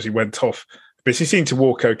 but he obviously went off. But he seemed to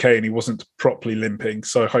walk okay, and he wasn't properly limping,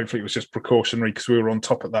 so hopefully it was just precautionary because we were on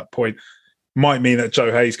top at that point. Might mean that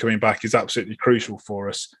Joe Hayes coming back is absolutely crucial for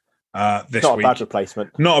us this Not week. A bad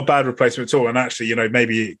replacement. Not a bad replacement at all. And actually,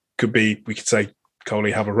 maybe it could be, we could say,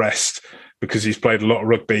 Coley have a rest because he's played a lot of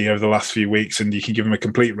rugby over the last few weeks, and you can give him a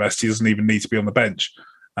complete rest. He doesn't even need to be on the bench.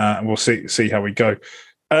 And we'll see how we go.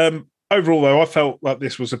 Overall, though, I felt like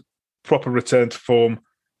this was a proper return to form,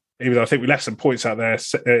 even though I think we left some points out there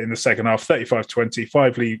in the second half. 35-20,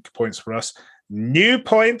 5 league points for us. New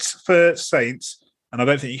points for Saints, and I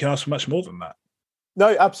don't think you can ask for much more than that.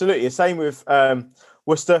 No, absolutely. The same with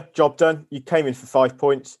Worcester, job done. You came in for 5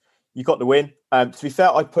 points. You got the win. To be fair,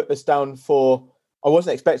 I put this down I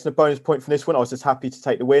wasn't expecting a bonus point from this one. I was just happy to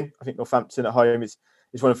take the win. I think Northampton at home is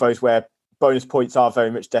one of those where bonus points are very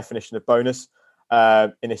much definition of bonus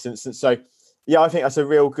in this instance. So, yeah, I think that's a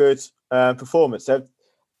real good performance. So,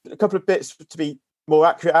 a couple of bits to be more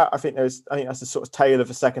accurate at. I think that's the sort of tail of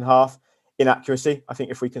the second half inaccuracy. I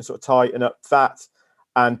think if we can sort of tighten up that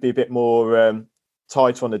and be a bit more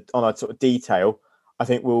tight on a sort of detail, I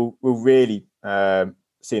think we'll really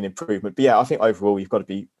see an improvement. But yeah, I think overall you've got to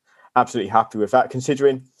be absolutely happy with that,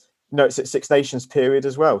 considering it's at Six Nations period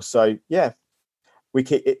as well. So yeah,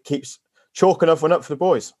 it keeps chalk another one up for the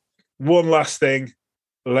boys. One last thing.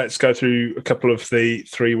 Let's go through a couple of the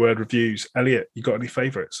 3-word reviews. Elliot, you got any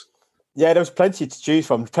favourites? Yeah, there was plenty to choose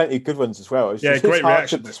from. Plenty of good ones as well. Great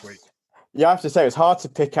reaction this week. Yeah, I have to say, it was hard to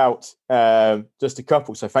pick out just a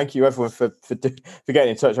couple. So thank you, everyone, for getting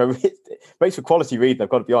in touch. It makes for quality reading, I've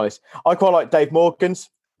got to be honest. I quite like Dave Morgan's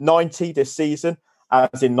 90 this season,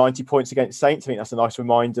 as in 90 points against Saints. I think that's a nice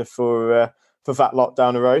reminder for that lot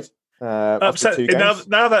down the road. Now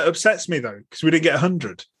that upsets me, though, because we didn't get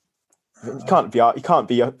 100. You can't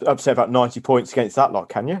be upset about 90 points against that lot,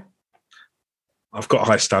 can you? I've got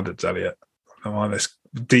high standards, Elliot. I'm honest.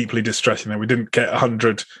 Deeply distressing that we didn't get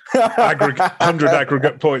 100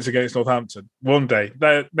 aggregate points against Northampton. One day,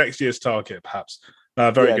 next year's target, perhaps.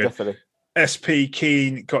 Very good. Definitely. SP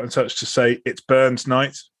Keane got in touch to say it's Burns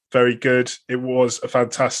night. Very good. It was a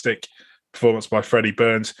fantastic performance by Freddie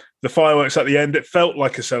Burns. The fireworks at the end, it felt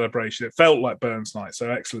like a celebration. It felt like Burns night.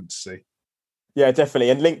 So excellent to see. Yeah, definitely.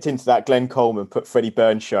 And linked into that, Glenn Coleman put Freddie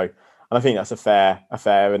Burns show. And I think that's a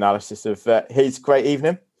fair analysis of his great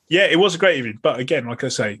evening. Yeah, it was a great evening. But again, like I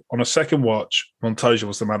say, on a second watch, Montoya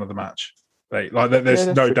was the man of the match. There's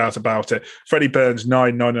no doubt about it. Freddie Burns,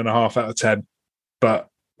 9.5 out of 10. But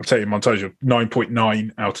I'll tell you, Montoya,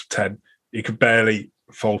 9.9 out of 10. He could barely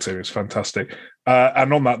fault him. It was fantastic.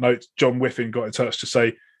 And on that note, John Whiffin got in touch to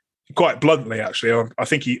say, quite bluntly, actually,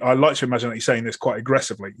 I like to imagine that he's saying this quite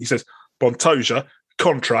aggressively. He says, Montoya,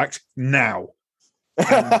 contract now.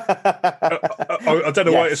 I don't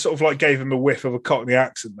know why it sort of like gave him a whiff of a Cockney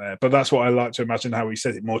accent there, but that's what I like to imagine how he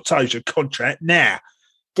says it. Montoya, contract now.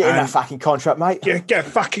 Get in that fucking contract, mate. Get a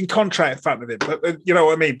fucking contract in front of him. But you know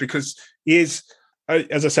what I mean? Because he is,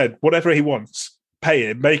 as I said, whatever he wants, pay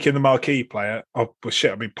him, make him the marquee player. Oh, well,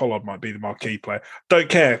 shit, I mean, Pollard might be the marquee player. Don't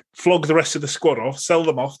care. Flog the rest of the squad off, sell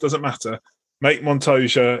them off, doesn't matter. Make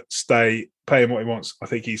Montoya stay, pay him what he wants. I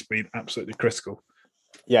think he's been absolutely critical.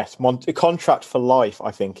 Yes, contract for life,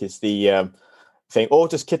 I think, is the thing. Or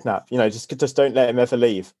just kidnap, just don't let him ever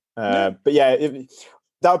leave. But yeah,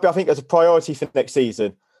 that would be, I think, as a priority for next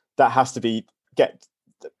season, that has to be get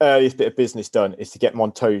the earliest bit of business done is to get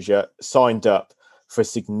Montoya signed up for a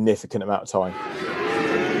significant amount of time.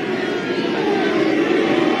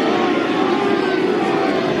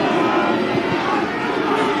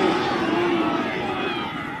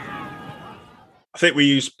 I think we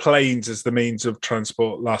used planes as the means of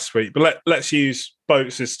transport last week, but let's use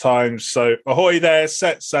boats this time. So ahoy there,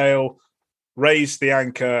 set sail, raise the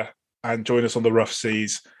anchor, and join us on the rough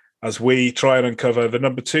seas as we try and uncover the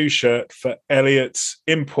number 2 shirt for Elliot's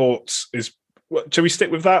Imports. Shall we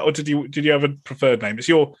stick with that, or did you have a preferred name? It's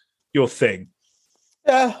your thing.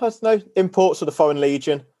 Yeah, I don't know. Imports or the Foreign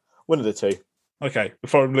Legion, one of the two. Okay, the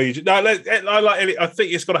Foreign Legion. No, I like Elliot. I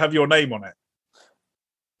think it's got to have your name on it.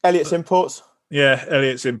 Elliot's Imports. Yeah,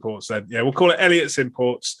 Elliot's Imports then. Yeah, we'll call it Elliot's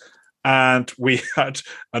Imports. And we had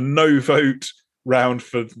a no vote round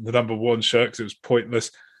for the number 1 shirt because it was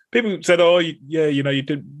pointless. People said, you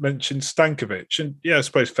didn't mention Stankovic. And yeah, I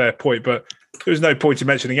suppose fair point, but there was no point in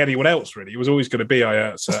mentioning anyone else, really. It was always going to be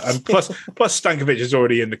Iartza. And plus Stankovic is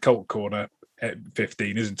already in the cult corner at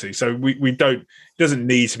 15, isn't he? So he doesn't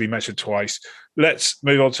need to be mentioned twice. Let's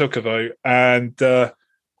move on to Kovo. And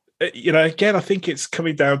again, I think it's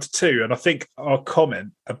coming down to 2. And I think our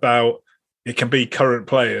comment about it can be current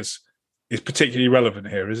players is particularly relevant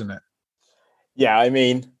here, isn't it? Yeah, I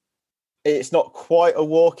mean, it's not quite a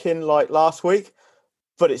walk-in like last week,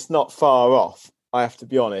 but it's not far off, I have to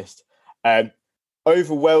be honest.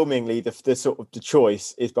 Overwhelmingly, the sort of the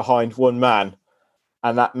choice is behind one man,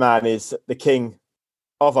 and that man is the king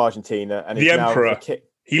of Argentina. And the emperor.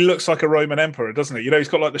 He looks like a Roman emperor, doesn't he? He's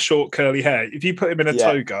got like the short curly hair. If you put him in a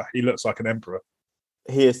toga, he looks like an emperor.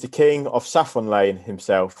 He is the king of Saffron Lane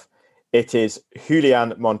himself. It is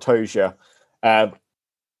Julian Montoya.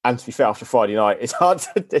 And to be fair, after Friday night, it's hard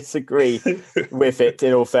to disagree with it,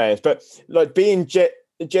 in all fairness. But like being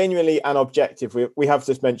genuinely and objective, we have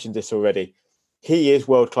just mentioned this already. He is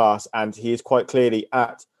world class, and he is quite clearly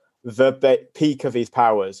at the peak of his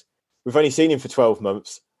powers. We've only seen him for 12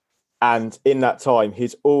 months. And in that time,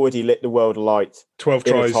 he's already lit the world alight. 12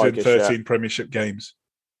 tries in 13 Premiership games.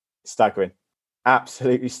 Staggering.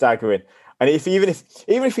 Absolutely staggering. And even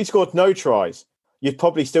if he scored no tries, you'd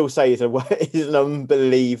probably still say he's an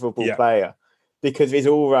unbelievable player because of his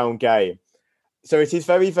all-round game. So it is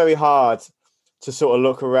very, very hard to sort of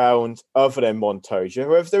look around other than Montoya.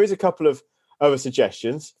 However, there is a couple of other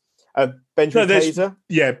suggestions. Benjamin Kaiser.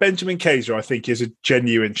 Yeah, Benjamin Kaiser, I think, is a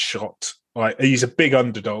genuine shot. Like, he's a big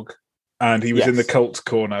underdog. And he was in the cult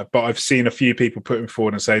corner, but I've seen a few people put him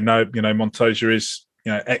forward and say, no, Montoya is,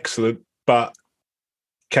 excellent, but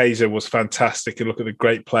Kaiser was fantastic. And look at the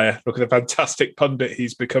great player. Look at the fantastic pundit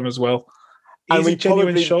he's become as well. He's a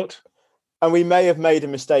genuine shot. And we may have made a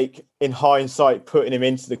mistake in hindsight putting him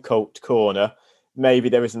into the cult corner. Maybe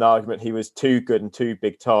there was an argument he was too good and too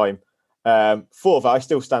big time. For that, I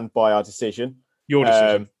still stand by our decision. Your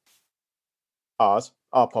decision.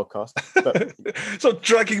 Our podcast. But stop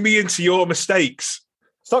dragging me into your mistakes.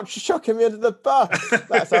 Stop chucking me under the bus.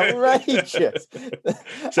 That's outrageous.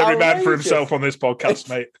 It's every man for himself on this podcast,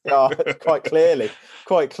 mate. Quite clearly.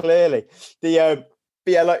 But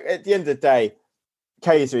yeah, like at the end of the day,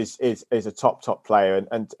 Kaiser is a top player,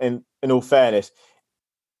 and in all fairness,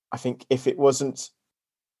 I think if it wasn't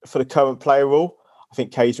for the current player rule, I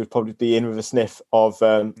think Kaiser would probably be in with a sniff of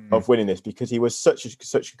winning this because he was such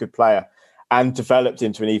a good player. And developed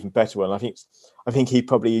into an even better one. I think he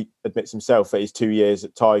probably admits himself that his 2 years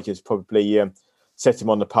at Tigers probably set him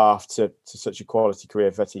on the path to such a quality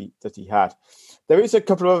career that he had. There is a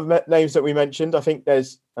couple of other names that we mentioned. I think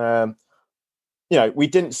there's, we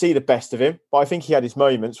didn't see the best of him, but I think he had his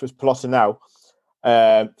moments. Was Polotinau,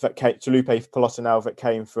 Talupe Polotinau that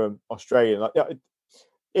came from Australia. Like,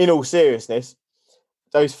 in all seriousness,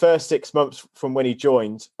 those first 6 months from when he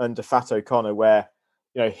joined under Fat O'Connor, where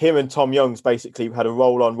him and Tom Youngs basically had a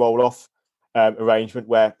roll-on, roll-off arrangement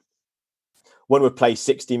where one would play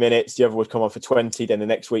 60 minutes, the other would come on for 20, then the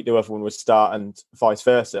next week the other one would start and vice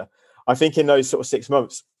versa. I think in those sort of 6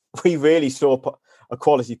 months, we really saw a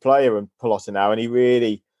quality player in Polotinau, and he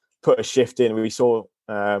really put a shift in. We saw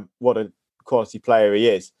what a quality player he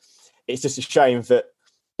is. It's just a shame that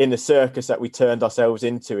in the circus that we turned ourselves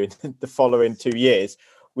into in the following 2 years,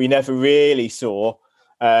 we never really saw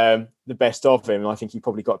the best of him. And I think he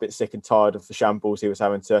probably got a bit sick and tired of the shambles he was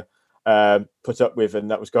having to put up with,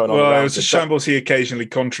 and that was going on. Well, it was a shambles he occasionally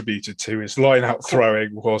contributed to. His line-out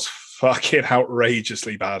throwing was fucking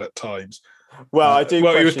outrageously bad at times. Well, I do.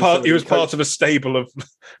 Well, he was part of a stable of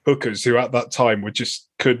hookers who, at that time,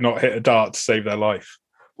 could not hit a dart to save their life.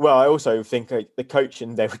 Well, I also think the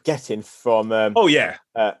coaching they were getting from.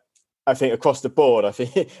 I think across the board, I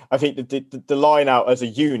think the line out as a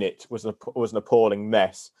unit was an appalling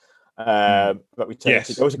mess. But we turned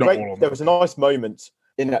it. There was a nice moment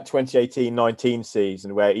in that 2018-19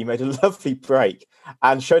 season where he made a lovely break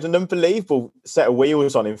and showed an unbelievable set of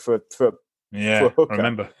wheels on him for a hooker. I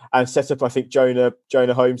remember. And set up, I think, Jonah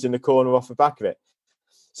Holmes in the corner off the back of it.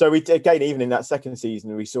 So we again, even in that second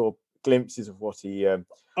season, we saw glimpses of what he.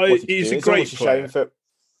 He's a great player.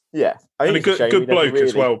 And a good bloke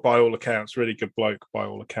as well, by all accounts. Really good bloke by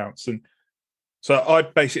all accounts. And so I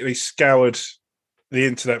basically scoured the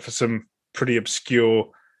internet for some pretty obscure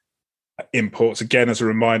imports. Again, as a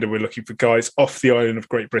reminder, we're looking for guys off the island of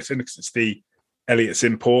Great Britain because it's the Elliot's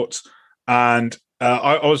imports. And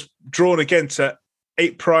I was drawn again to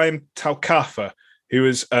 8 Prime Talcafa, who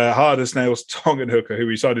was hard as nails Tongan hooker, who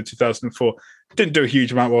we signed in 2004. Didn't do a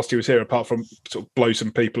huge amount whilst he was here, apart from sort of blow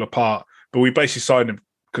some people apart. But we basically signed him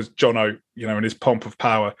because Jono, in his pomp of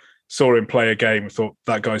power, saw him play a game and thought,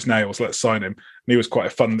 that guy's nails, let's sign him. And he was quite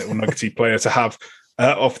a fun little nuggety player to have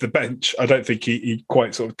off the bench. I don't think he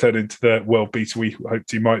quite sort of turned into the world beater we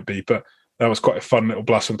hoped he might be, but that was quite a fun little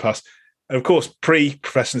blast from the past. And of course,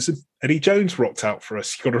 pre-professionalism, Eddie Jones rocked out for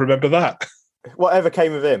us. You've got to remember that. Whatever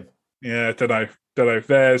came of him? Yeah, I don't know.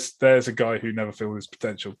 There's a guy who never filled his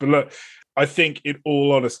potential. But look, I think in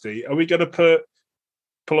all honesty, are we going to put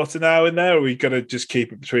Polotanow in there, or are we going to just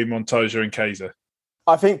keep it between Montoya and Kaiser?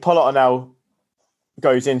 I think Polotanow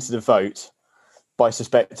goes into the vote, but I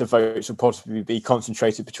suspect the votes will possibly be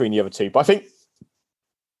concentrated between the other two. But I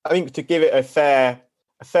think to give it a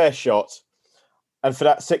fair shot, and for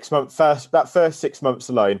that first 6 months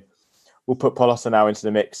alone, we'll put Polotanow into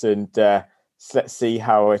the mix, and let's see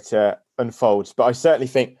how it unfolds. But I certainly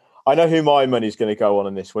think I know who my money's going to go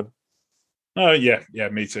on this one. Oh yeah,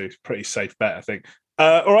 me too. Pretty safe bet, I think.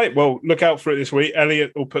 All right, well, look out for it this week.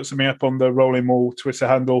 Elliot will put something up on the Rolling Mall Twitter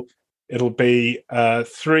handle. It'll be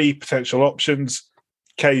 3 potential options: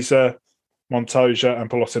 Kaiser, Montoya, and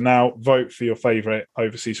Polotanow. Vote for your favourite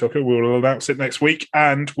overseas hooker. We will announce it next week,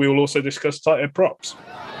 and we will also discuss tight end props.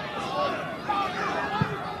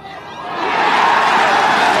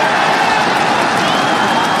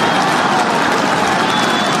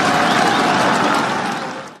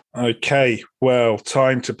 Okay, well,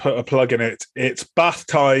 time to put a plug in it. It's bath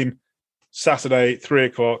time, Saturday,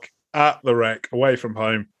 3:00 at the Rec, away from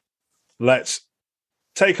home. Let's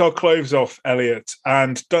take our clothes off, Elliot,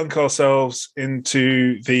 and dunk ourselves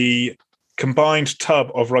into the combined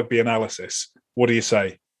tub of rugby analysis. What do you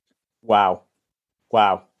say? Wow.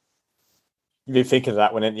 You've been thinking of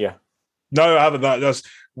that one, haven't you? No, I haven't. That's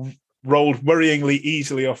rolled worryingly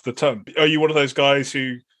easily off the tongue. Are you one of those guys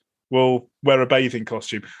who will wear a bathing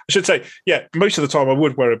costume? I should say, yeah, most of the time I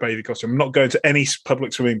would wear a bathing costume. I'm not going to any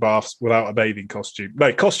public swimming baths without a bathing costume.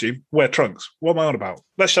 No, costume, wear trunks. What am I on about?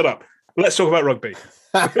 Let's shut up. Let's talk about rugby.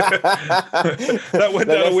 That went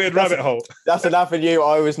down a weird rabbit hole. That's an avenue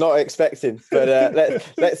I was not expecting. But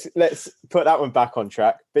let's put that one back on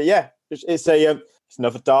track. But yeah, it's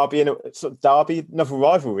another derby, and it's another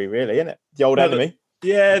rivalry, really, isn't it? The old enemy.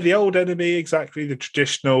 Yeah, the old enemy, exactly. The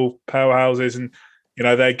traditional powerhouses, and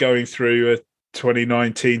they're going through a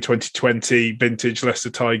 2019, 2020 vintage Leicester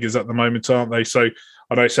Tigers at the moment, aren't they? So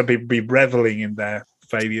I know some people be reveling in their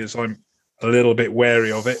failures. I'm a little bit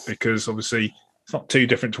wary of it because obviously it's not too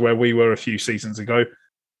different to where we were a few seasons ago.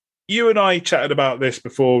 You and I chatted about this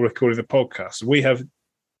before recording the podcast. We have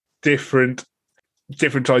different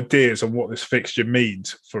ideas on what this fixture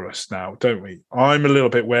means for us now, don't we? I'm a little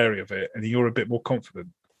bit wary of it, and you're a bit more confident.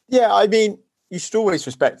 Yeah, I mean, you should always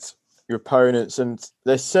respect your opponents, and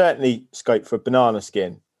there's certainly scope for a banana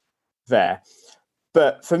skin there.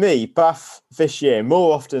 But for me, Bath this year,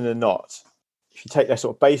 more often than not, if you take their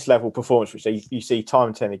sort of base level performance, which you see time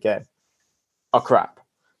and time again, are crap.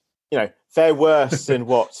 They're worse than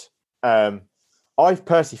what I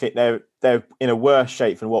personally think they're in a worse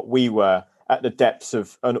shape than what we were at the depths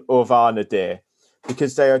of our nadir,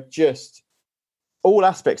 because they are just, all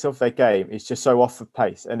aspects of their game is just so off of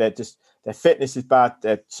pace, and their fitness is bad.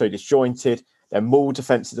 They're so disjointed. Their maul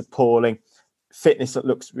defense is appalling. Fitness that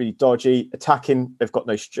looks really dodgy. Attacking, they've got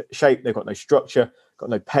no shape. They've got no structure.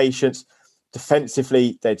 Got no patience.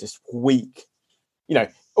 Defensively, they're just weak.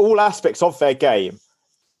 All aspects of their game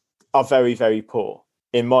are very, very poor.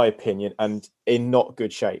 in my opinion, and in not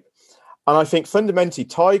good shape. And I think fundamentally,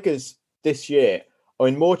 Tigers this year are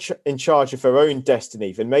in charge of their own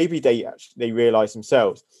destiny than maybe they realise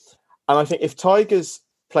themselves. And I think if Tigers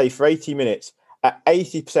play for 80 minutes at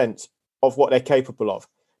 80% of what they're capable of,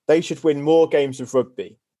 they should win more games of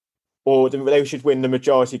rugby, or they should win the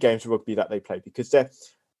majority of games of rugby that they play, because their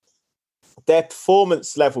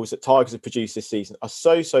performance levels that Tigers have produced this season are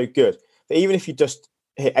so good that even if you just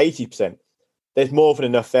hit 80%, there's more than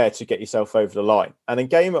enough there to get yourself over the line. And a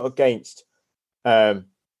game against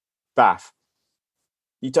Bath,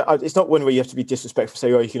 it's not one where you have to be disrespectful,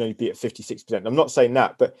 say, oh, you can only be at 56%. I'm not saying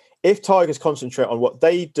that, but if Tigers concentrate on what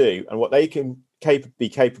they do and what they can be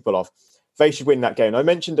capable of, they should win that game. I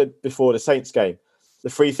mentioned it before the Saints game. The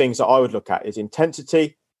three things that I would look at is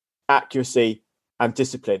intensity, accuracy, and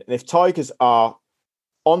discipline. And if Tigers are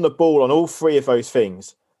on the ball on all three of those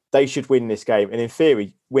things, they should win this game, and in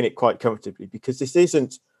theory, win it quite comfortably, because this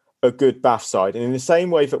isn't a good Bath side. And in the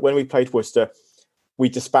same way that when we played Worcester, we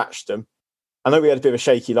dispatched them. I know we had a bit of a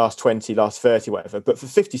shaky last 20, last 30, whatever, but for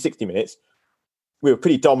 50, 60 minutes, we were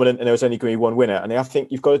pretty dominant and there was only going to be one winner. And I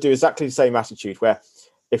think you've got to do exactly the same attitude, where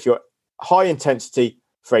if you're high intensity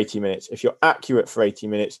for 80 minutes, if you're accurate for 80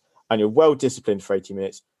 minutes, and you're well disciplined for 80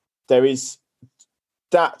 minutes,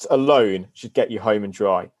 that alone should get you home and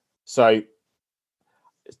dry. So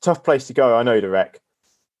it's a tough place to go, I know, the Rec,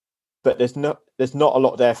 but there's not a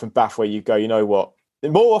lot there from Bath where you go, you know what?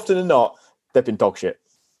 More often than not, they've been dog shit.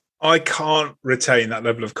 I can't retain that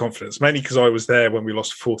level of confidence, mainly because I was there when we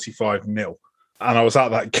lost 45-0. And I was at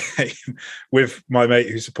that game with my mate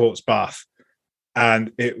who supports Bath.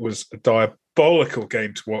 And it was a diabolical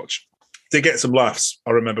game to watch. To get some laughs,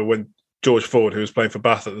 I remember when George Ford, who was playing for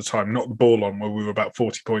Bath at the time, knocked the ball on when we were about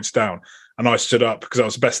 40 points down. And I stood up because that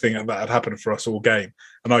was the best thing that had happened for us all game.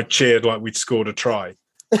 And I cheered like we'd scored a try.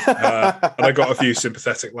 And I got a few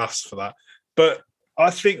sympathetic laughs for that. But I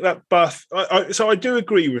think that Bath... So I do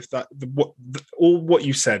agree with that. All what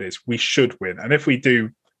you said is we should win. And if we do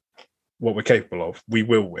what we're capable of, we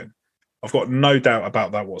will win. I've got no doubt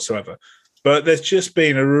about that whatsoever. But there's just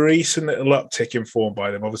been a recent little uptick in form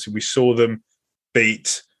by them. Obviously, we saw them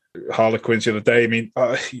beat Harlequins the other day. I mean,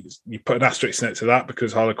 you put an asterisk next to that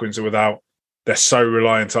because Harlequins are without... They're so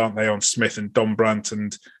reliant, aren't they, on Smith and Donbrandt,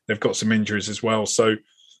 and they've got some injuries as well. So,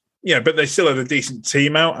 yeah, but they still had a decent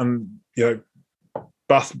team out, and, you know,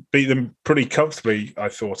 Bath beat them pretty comfortably, I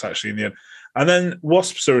thought, actually, in the end. And then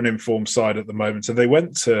Wasps are an informed side at the moment, so they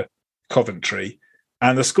went to Coventry,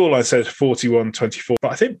 and the scoreline said 41-24.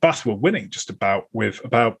 But I think Bath were winning just about with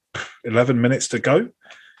about 11 minutes to go.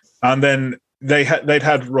 And then they'd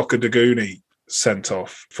had Rocca Daguni sent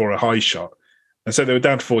off for a high shot. And so they were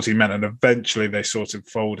down to 14 men, and eventually they sort of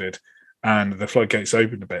folded and the floodgates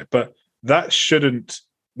opened a bit. But that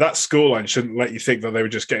scoreline shouldn't let you think that they were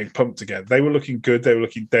just getting pumped again. They were looking good. They were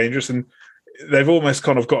looking dangerous. And they've almost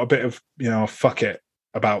kind of got a bit of, fuck it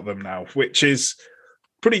about them now, which is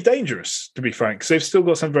pretty dangerous, to be frank, because they've still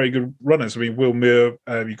got some very good runners. I mean, Will Muir,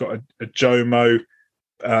 you've got a Jomo.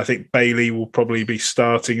 I think Bailey will probably be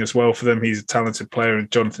starting as well for them. He's a talented player, and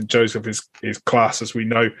Jonathan Joseph is class, as we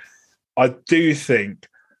know. I do think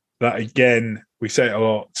that, again, we say it a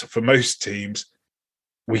lot, for most teams,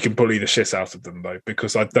 we can bully the shit out of them, though,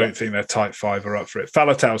 because I don't think their tight five are up for it.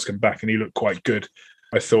 Falatau's come back and he looked quite good,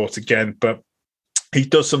 I thought, again. But he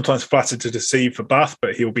does sometimes flatter to deceive for Bath,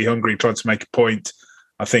 but he'll be hungry trying to make a point,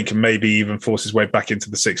 I think, and maybe even force his way back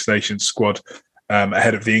into the Six Nations squad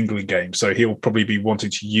ahead of the England game. So he'll probably be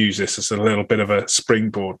wanting to use this as a little bit of a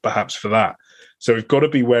springboard, perhaps, for that. So we've got to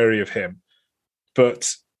be wary of him.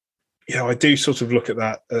 But I do sort of look at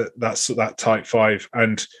that tight five,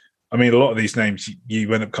 and I mean, a lot of these names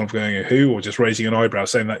you end up kind of going who, or just raising an eyebrow,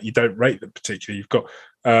 saying that you don't rate them particularly. You've got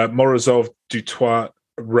Morozov, Dutoit,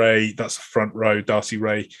 Ray, that's the front row, Darcy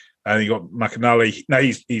Ray, and you got McAnally. Now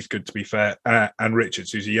he's good, to be fair, and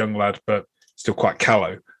Richards, who's a young lad but still quite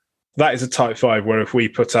callow. That is a tight five where if we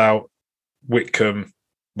put out Whitcomb,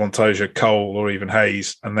 Montoya, Cole, or even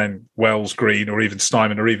Hayes, and then Wells, Green, or even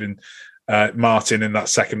Snyman, or even Martin in that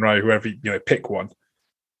second row, whoever, pick one,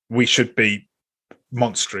 we should be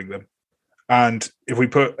monstering them. And if we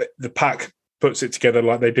the pack puts it together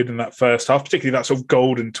like they did in that first half, particularly that sort of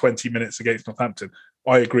golden 20 minutes against Northampton,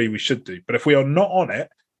 I agree we should do. But if we are not on it,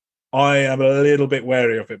 I am a little bit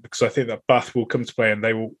wary of it, because I think that Bath will come to play and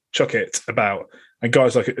they will chuck it about. And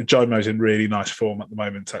guys like Jomo's in really nice form at the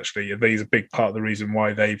moment, actually. And he's a big part of the reason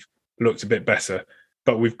why they've looked a bit better.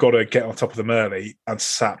 But we've got to get on top of them early and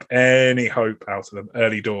sap any hope out of them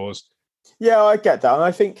early doors. Yeah, I get that. And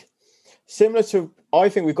I think I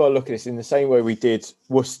think we've got to look at this in the same way we did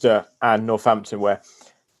Worcester and Northampton, where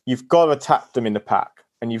you've got to attack them in the pack.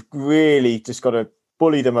 and you've really just got to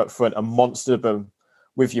bully them up front and monster them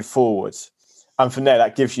with your forwards. And from there,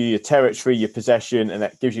 that gives you your territory, your possession, and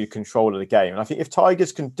that gives you control of the game. And I think if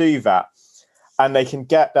Tigers can do that and they can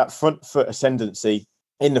get that front foot ascendancy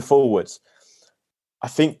in the forwards, I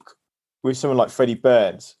think with someone like Freddie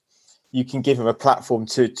Burns, you can give him a platform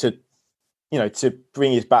to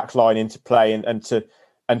bring his back line into play and to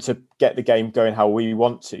get the game going how we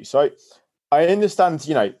want to. So I understand,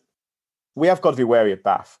 we have got to be wary of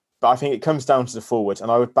Bath, but I think it comes down to the forwards, and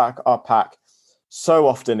I would back our pack so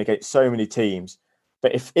often against so many teams.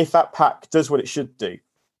 But if that pack does what it should do,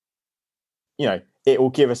 it will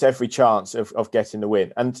give us every chance of getting the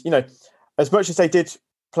win. And, as much as they did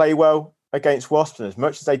play well against Wasps, and as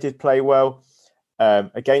much as they did play well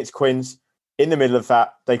against Quins, in the middle of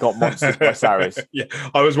that, they got monsters by Sarries. Yeah,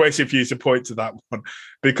 I was waiting for you to point to that one,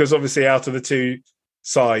 because obviously out of the two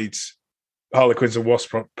sides, Harlequins and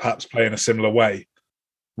Wasps perhaps play in a similar way.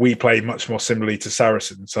 We play much more similarly to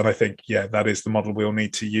Saracens, and I think, that is the model we'll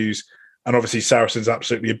need to use. And obviously Saracens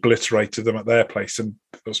absolutely obliterated them at their place, and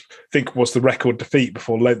I think was the record defeat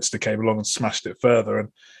before Leinster came along and smashed it further. And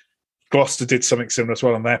Gloucester did something similar as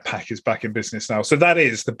well, and their pack is back in business now. So that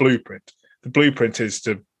is the blueprint. The blueprint is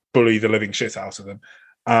to bully the living shit out of them,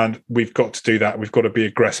 and we've got to do that. We've got to be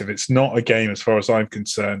aggressive. It's not a game, as far as I'm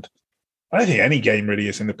concerned. I don't think any game really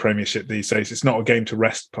is in the Premiership these days. It's not a game to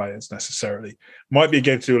rest players necessarily. Might be a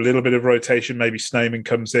game to do a little bit of rotation. Maybe Snowman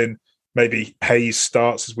comes in. Maybe Hayes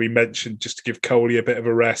starts, as we mentioned, just to give Coley a bit of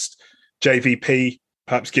a rest. JVP,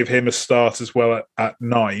 perhaps give him a start as well at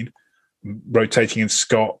 9, rotating in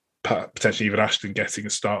Scott, potentially even Ashton getting a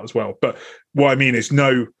start as well. But what I mean is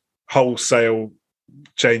no wholesale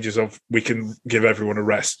changes of we can give everyone a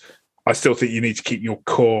rest. I still think you need to keep your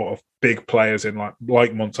core of big players in, like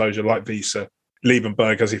Montoya, like Visa,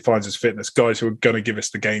 Liebenberg as he finds his fitness, guys who are going to give us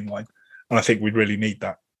the game line. And I think we really need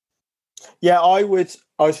that. Yeah, I was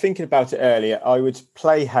thinking about it earlier. I would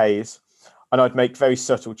play Hayes and I'd make very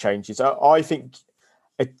subtle changes. I think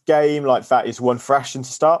a game like that is one for Ashton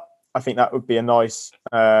to start. I think that would be a nice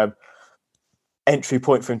entry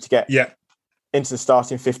point for him to get into the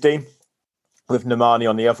starting 15 with Namani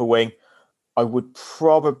on the other wing. I would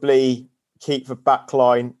probably keep the back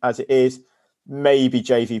line as it is, maybe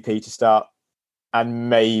JVP to start and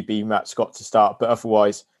maybe Matt Scott to start. But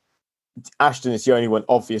otherwise, Ashton is the only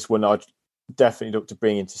obvious one I'd definitely look to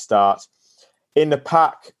bring in to start. In the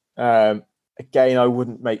pack, again, I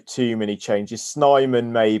wouldn't make too many changes.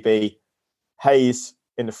 Snyman maybe, Hayes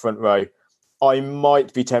in the front row. I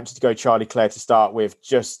might be tempted to go Charlie Clare to start with,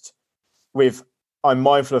 I'm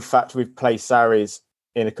mindful of the fact we've played Sarries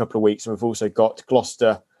in a couple of weeks, and we've also got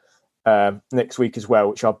Gloucester next week as well,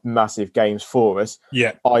 which are massive games for us.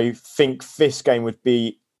 Yeah, I think this game would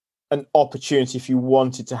be an opportunity if you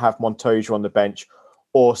wanted to have Montoya on the bench,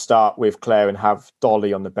 or start with Clare and have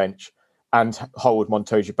Dolly on the bench and hold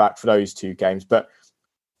Montoya back for those two games. But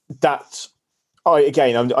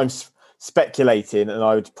I'm speculating, and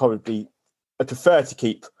I'd prefer to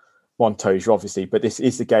keep Montoya, obviously, but this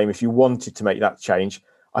is the game. If you wanted to make that change,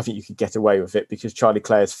 I think you could get away with it, because Charlie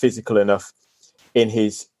Clare is physical enough in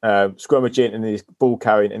his scrummaging and his ball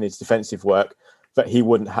carrying and his defensive work that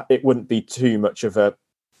it wouldn't be too much of a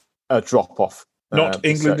drop off. Not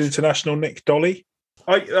England international Nick Dolly.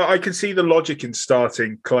 I can see the logic in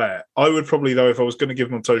starting Clare. I would probably, though, if I was going to give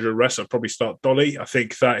Montoya a rest, I'd probably start Dolly. I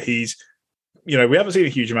think that he's, we haven't seen a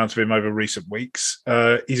huge amount of him over recent weeks.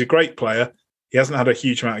 He's a great player. He hasn't had a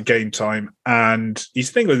huge amount of game time, and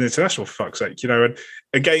he's an England international, for fuck's sake. And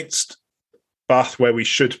against Bath, where we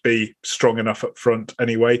should be strong enough up front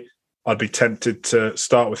anyway, I'd be tempted to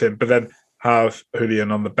start with him, but then have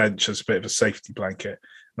Julian on the bench as a bit of a safety blanket.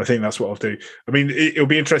 And I think that's what I'll do. I mean, it'll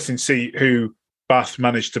be interesting to see who Bath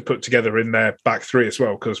managed to put together in their back three as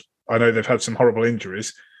well, because I know they've had some horrible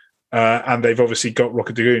injuries, and they've obviously got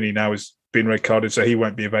Rockadaguni now has been red carded, so he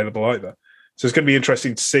won't be available either. So it's going to be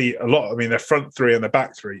interesting to see a lot. I mean, their front three and their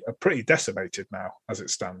back three are pretty decimated now as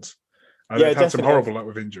it stands. And they've had some horrible luck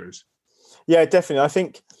with injuries. Yeah, definitely. I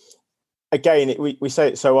think, again, we say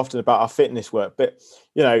it so often about our fitness work, but,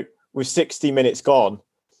 with 60 minutes gone,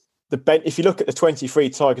 if you look at the 23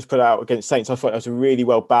 Tigers put out against Saints, I thought that was a really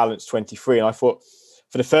well-balanced 23. And I thought,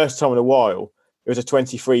 for the first time in a while, it was a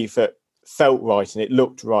 23 that felt right and it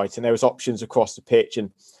looked right. And there was options across the pitch,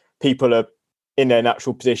 and people are in their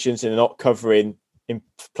natural positions and are not covering in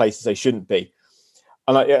places they shouldn't be.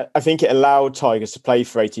 And I think it allowed Tigers to play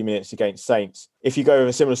for 80 minutes against Saints. If you go with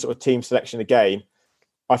a similar sort of team selection again,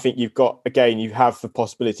 I think you have the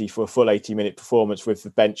possibility for a full 80-minute performance with the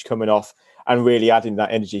bench coming off and really adding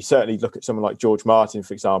that energy. Certainly look at someone like George Martin,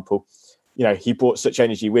 for example. He brought such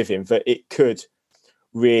energy with him that it could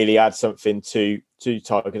really add something to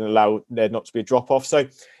Tigers and allow there not to be a drop off. So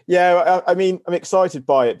yeah, I mean, I'm excited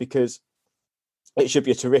by it because it should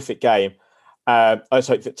be a terrific game. I just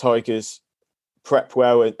hope that Tigers prep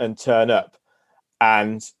well and turn up.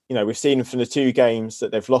 And we've seen from the 2 games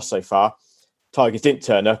that they've lost so far, Tigers didn't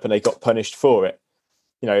turn up and they got punished for it.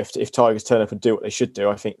 If Tigers turn up and do what they should do,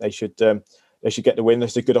 I think they should get the win.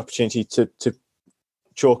 There's a good opportunity to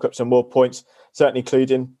chalk up some more points, certainly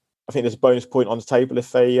including, I think there's a bonus point on the table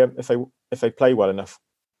if they play well enough.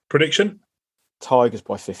 Prediction? Tigers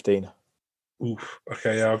by 15. Oof.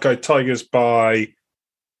 Okay, I'll go Tigers by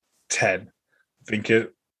 10. I think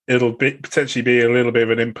it'll potentially be a little bit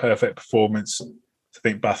of an imperfect performance. I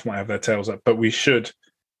think Bath might have their tails up, but we should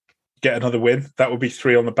get another win. That would be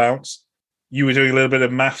 3 on the bounce. You were doing a little bit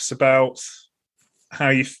of maths about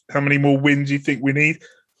how many more wins you think we need.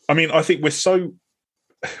 I mean, I think we're so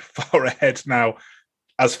far ahead now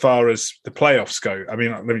as far as the playoffs go. I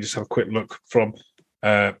mean, let me just have a quick look from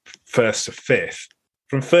first to fifth.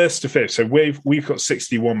 From first to fifth, so we've got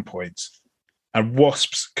 61 points, and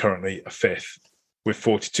Wasps currently are fifth with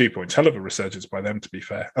 42 points. Hell of a resurgence by them, to be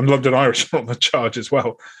fair. And London Irish are on the charge as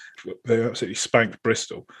well. They absolutely spanked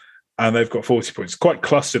Bristol, and they've got 40 points. Quite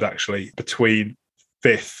clustered, actually, between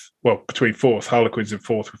fourth, Harlequins in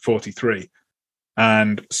fourth with 43,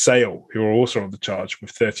 and Sale, who are also on the charge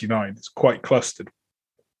with 39. It's quite clustered.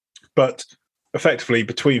 But effectively,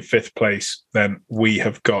 between fifth place, then we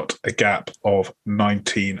have got a gap of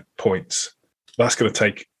 19 points. That's going to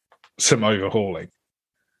take some overhauling.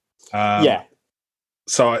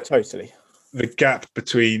 So totally. The gap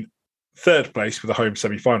between third place with a home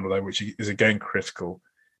semi-final, though, which is again critical,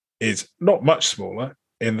 is not much smaller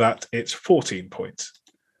in that it's 14 points.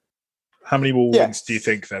 How many more wins do you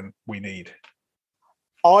think then we need?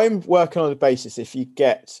 I'm working on the basis if you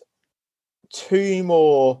get 2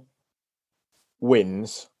 more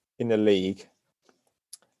wins in the league,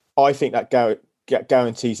 I think that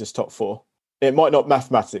guarantees us top 4. It might not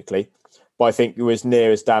mathematically, but I think we're as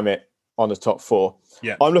near as damn it on the top 4.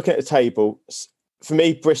 Yeah. I'm looking at the table. For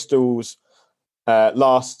me, Bristol's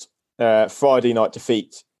last Friday night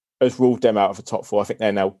defeat has ruled them out of the top 4. I think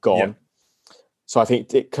they're now gone. Yeah. So I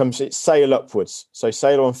think it's Sale upwards. So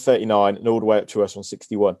Sale on 39 and all the way up to us on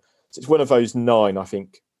 61. So it's one of those 9, I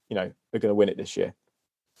think, are going to win it this year.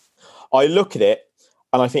 I look at it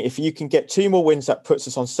and I think if you can get 2 more wins, that puts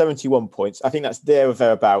us on 71 points. I think that's there or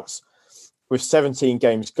thereabouts. With 17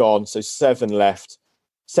 games gone, so 7 left,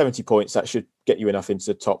 70 points, that should get you enough into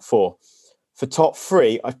the top 4. For top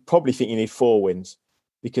 3, I probably think you need 4 wins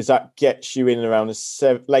because that gets you in around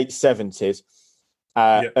the late 70s,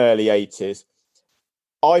 early 80s.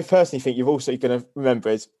 I personally think you've also going to remember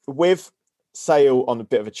is with Sale on a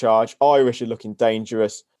bit of a charge, Irish are looking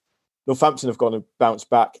dangerous. Northampton have gone to bounce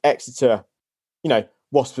back. Exeter,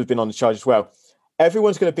 Wasps have been on the charge as well.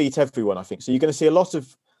 Everyone's going to beat everyone, I think. So you're going to see a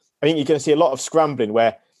lot of scrambling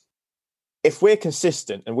where if we're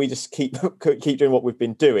consistent and we just keep doing what we've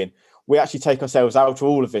been doing, we actually take ourselves out of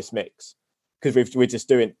all of this mix because we're just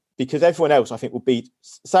doing, because everyone else, I think, will beat,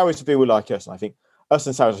 Sarries will like us, and I think us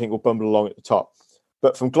and Sarries, I think, will bumble along at the top.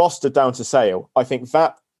 But from Gloucester down to Sale, I think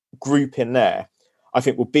that group in there, I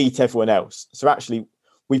think, will beat everyone else. So actually,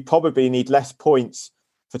 we probably need less points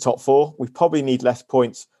for top 4. We probably need less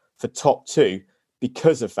points for top 2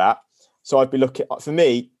 because of that. So I'd be looking, for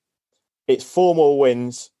me, it's 4 more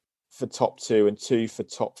wins for top 2 and 2 for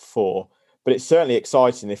top 4. But it's certainly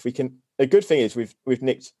exciting if we can. The good thing is we've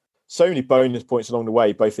nicked so many bonus points along the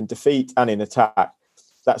way, both in defeat and in attack.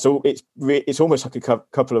 That's all. It's almost like a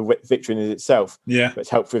couple of victories in itself. Yeah, but it's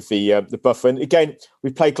helped with the buffer. And again,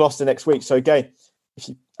 we play Gloucester next week, so again,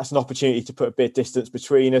 that's an opportunity to put a bit of distance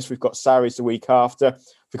between us. We've got Sarries the week after.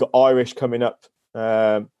 We've got Irish coming up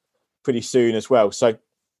pretty soon as well. So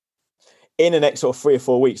in the next sort of 3 or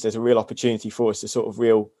 4 weeks, there's a real opportunity for us to sort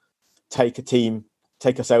of take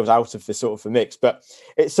ourselves out of this sort of a mix. But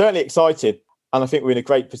it's certainly exciting. And I think we're in a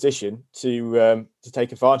great position to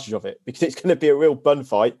take advantage of it because it's going to be a real bun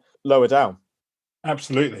fight lower down.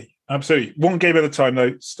 Absolutely. One game at a time,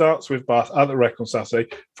 though. Starts with Bath at the Rec on Saturday.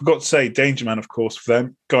 Forgot to say, Danger Man, of course, for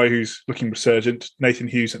them. Guy who's looking resurgent. Nathan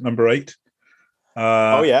Hughes at number 8.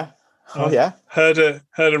 Oh, yeah. Heard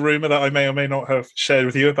a rumour that I may or may not have shared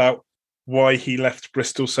with you about why he left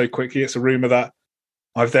Bristol so quickly. It's a rumour that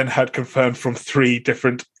I've then had confirmed from 3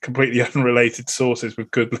 different completely unrelated sources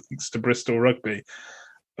with good links to Bristol Rugby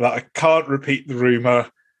that I can't repeat the rumour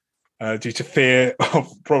due to fear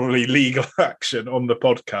of probably legal action on the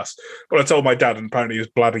podcast. But I told my dad, and apparently he was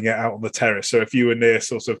blabbing it out on the terrace. So if you were near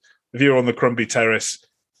if you were on the Crumbie Terrace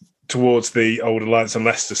towards the old Alliance and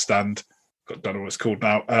Leicester stand, don't know what it's called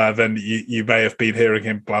now, then you may have been hearing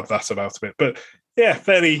him blab that about a bit. But yeah,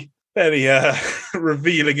 very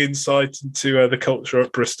revealing insight into the culture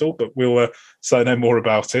at Bristol. But we'll say no more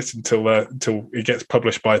about it until it gets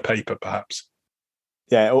published by a paper, perhaps.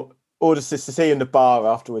 Yeah, or just to see you in the bar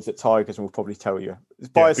afterwards at Tigers, and we'll probably tell you.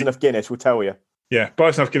 Buy us enough Guinness, we'll tell you. Yeah, buy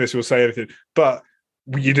us enough Guinness, we'll say anything. But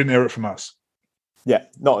you didn't hear it from us. Yeah,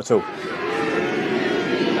 not at all.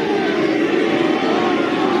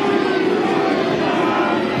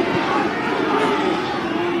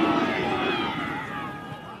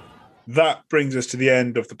 That brings us to the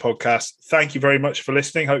end of the podcast. Thank you very much for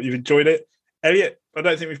listening. Hope you've enjoyed it. Elliot, I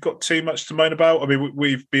don't think we've got too much to moan about. I mean,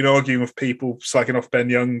 we've been arguing with people slagging off Ben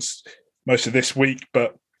Youngs most of this week,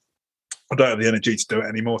 but I don't have the energy to do it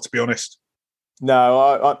anymore, to be honest.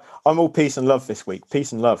 No, I'm all peace and love this week.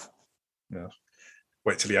 Peace and love. Yeah.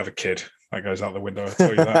 Wait till you have a kid. That goes out the window, I'll tell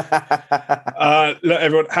you that. Look,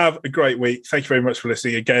 everyone, have a great week. Thank you very much for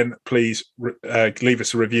listening. Again, please leave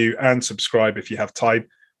us a review and subscribe if you have time.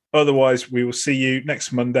 Otherwise, we will see you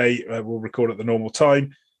next Monday. We'll record at the normal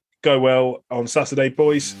time. Go well on Saturday,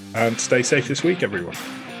 boys, and stay safe this week, everyone.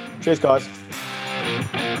 Cheers, guys.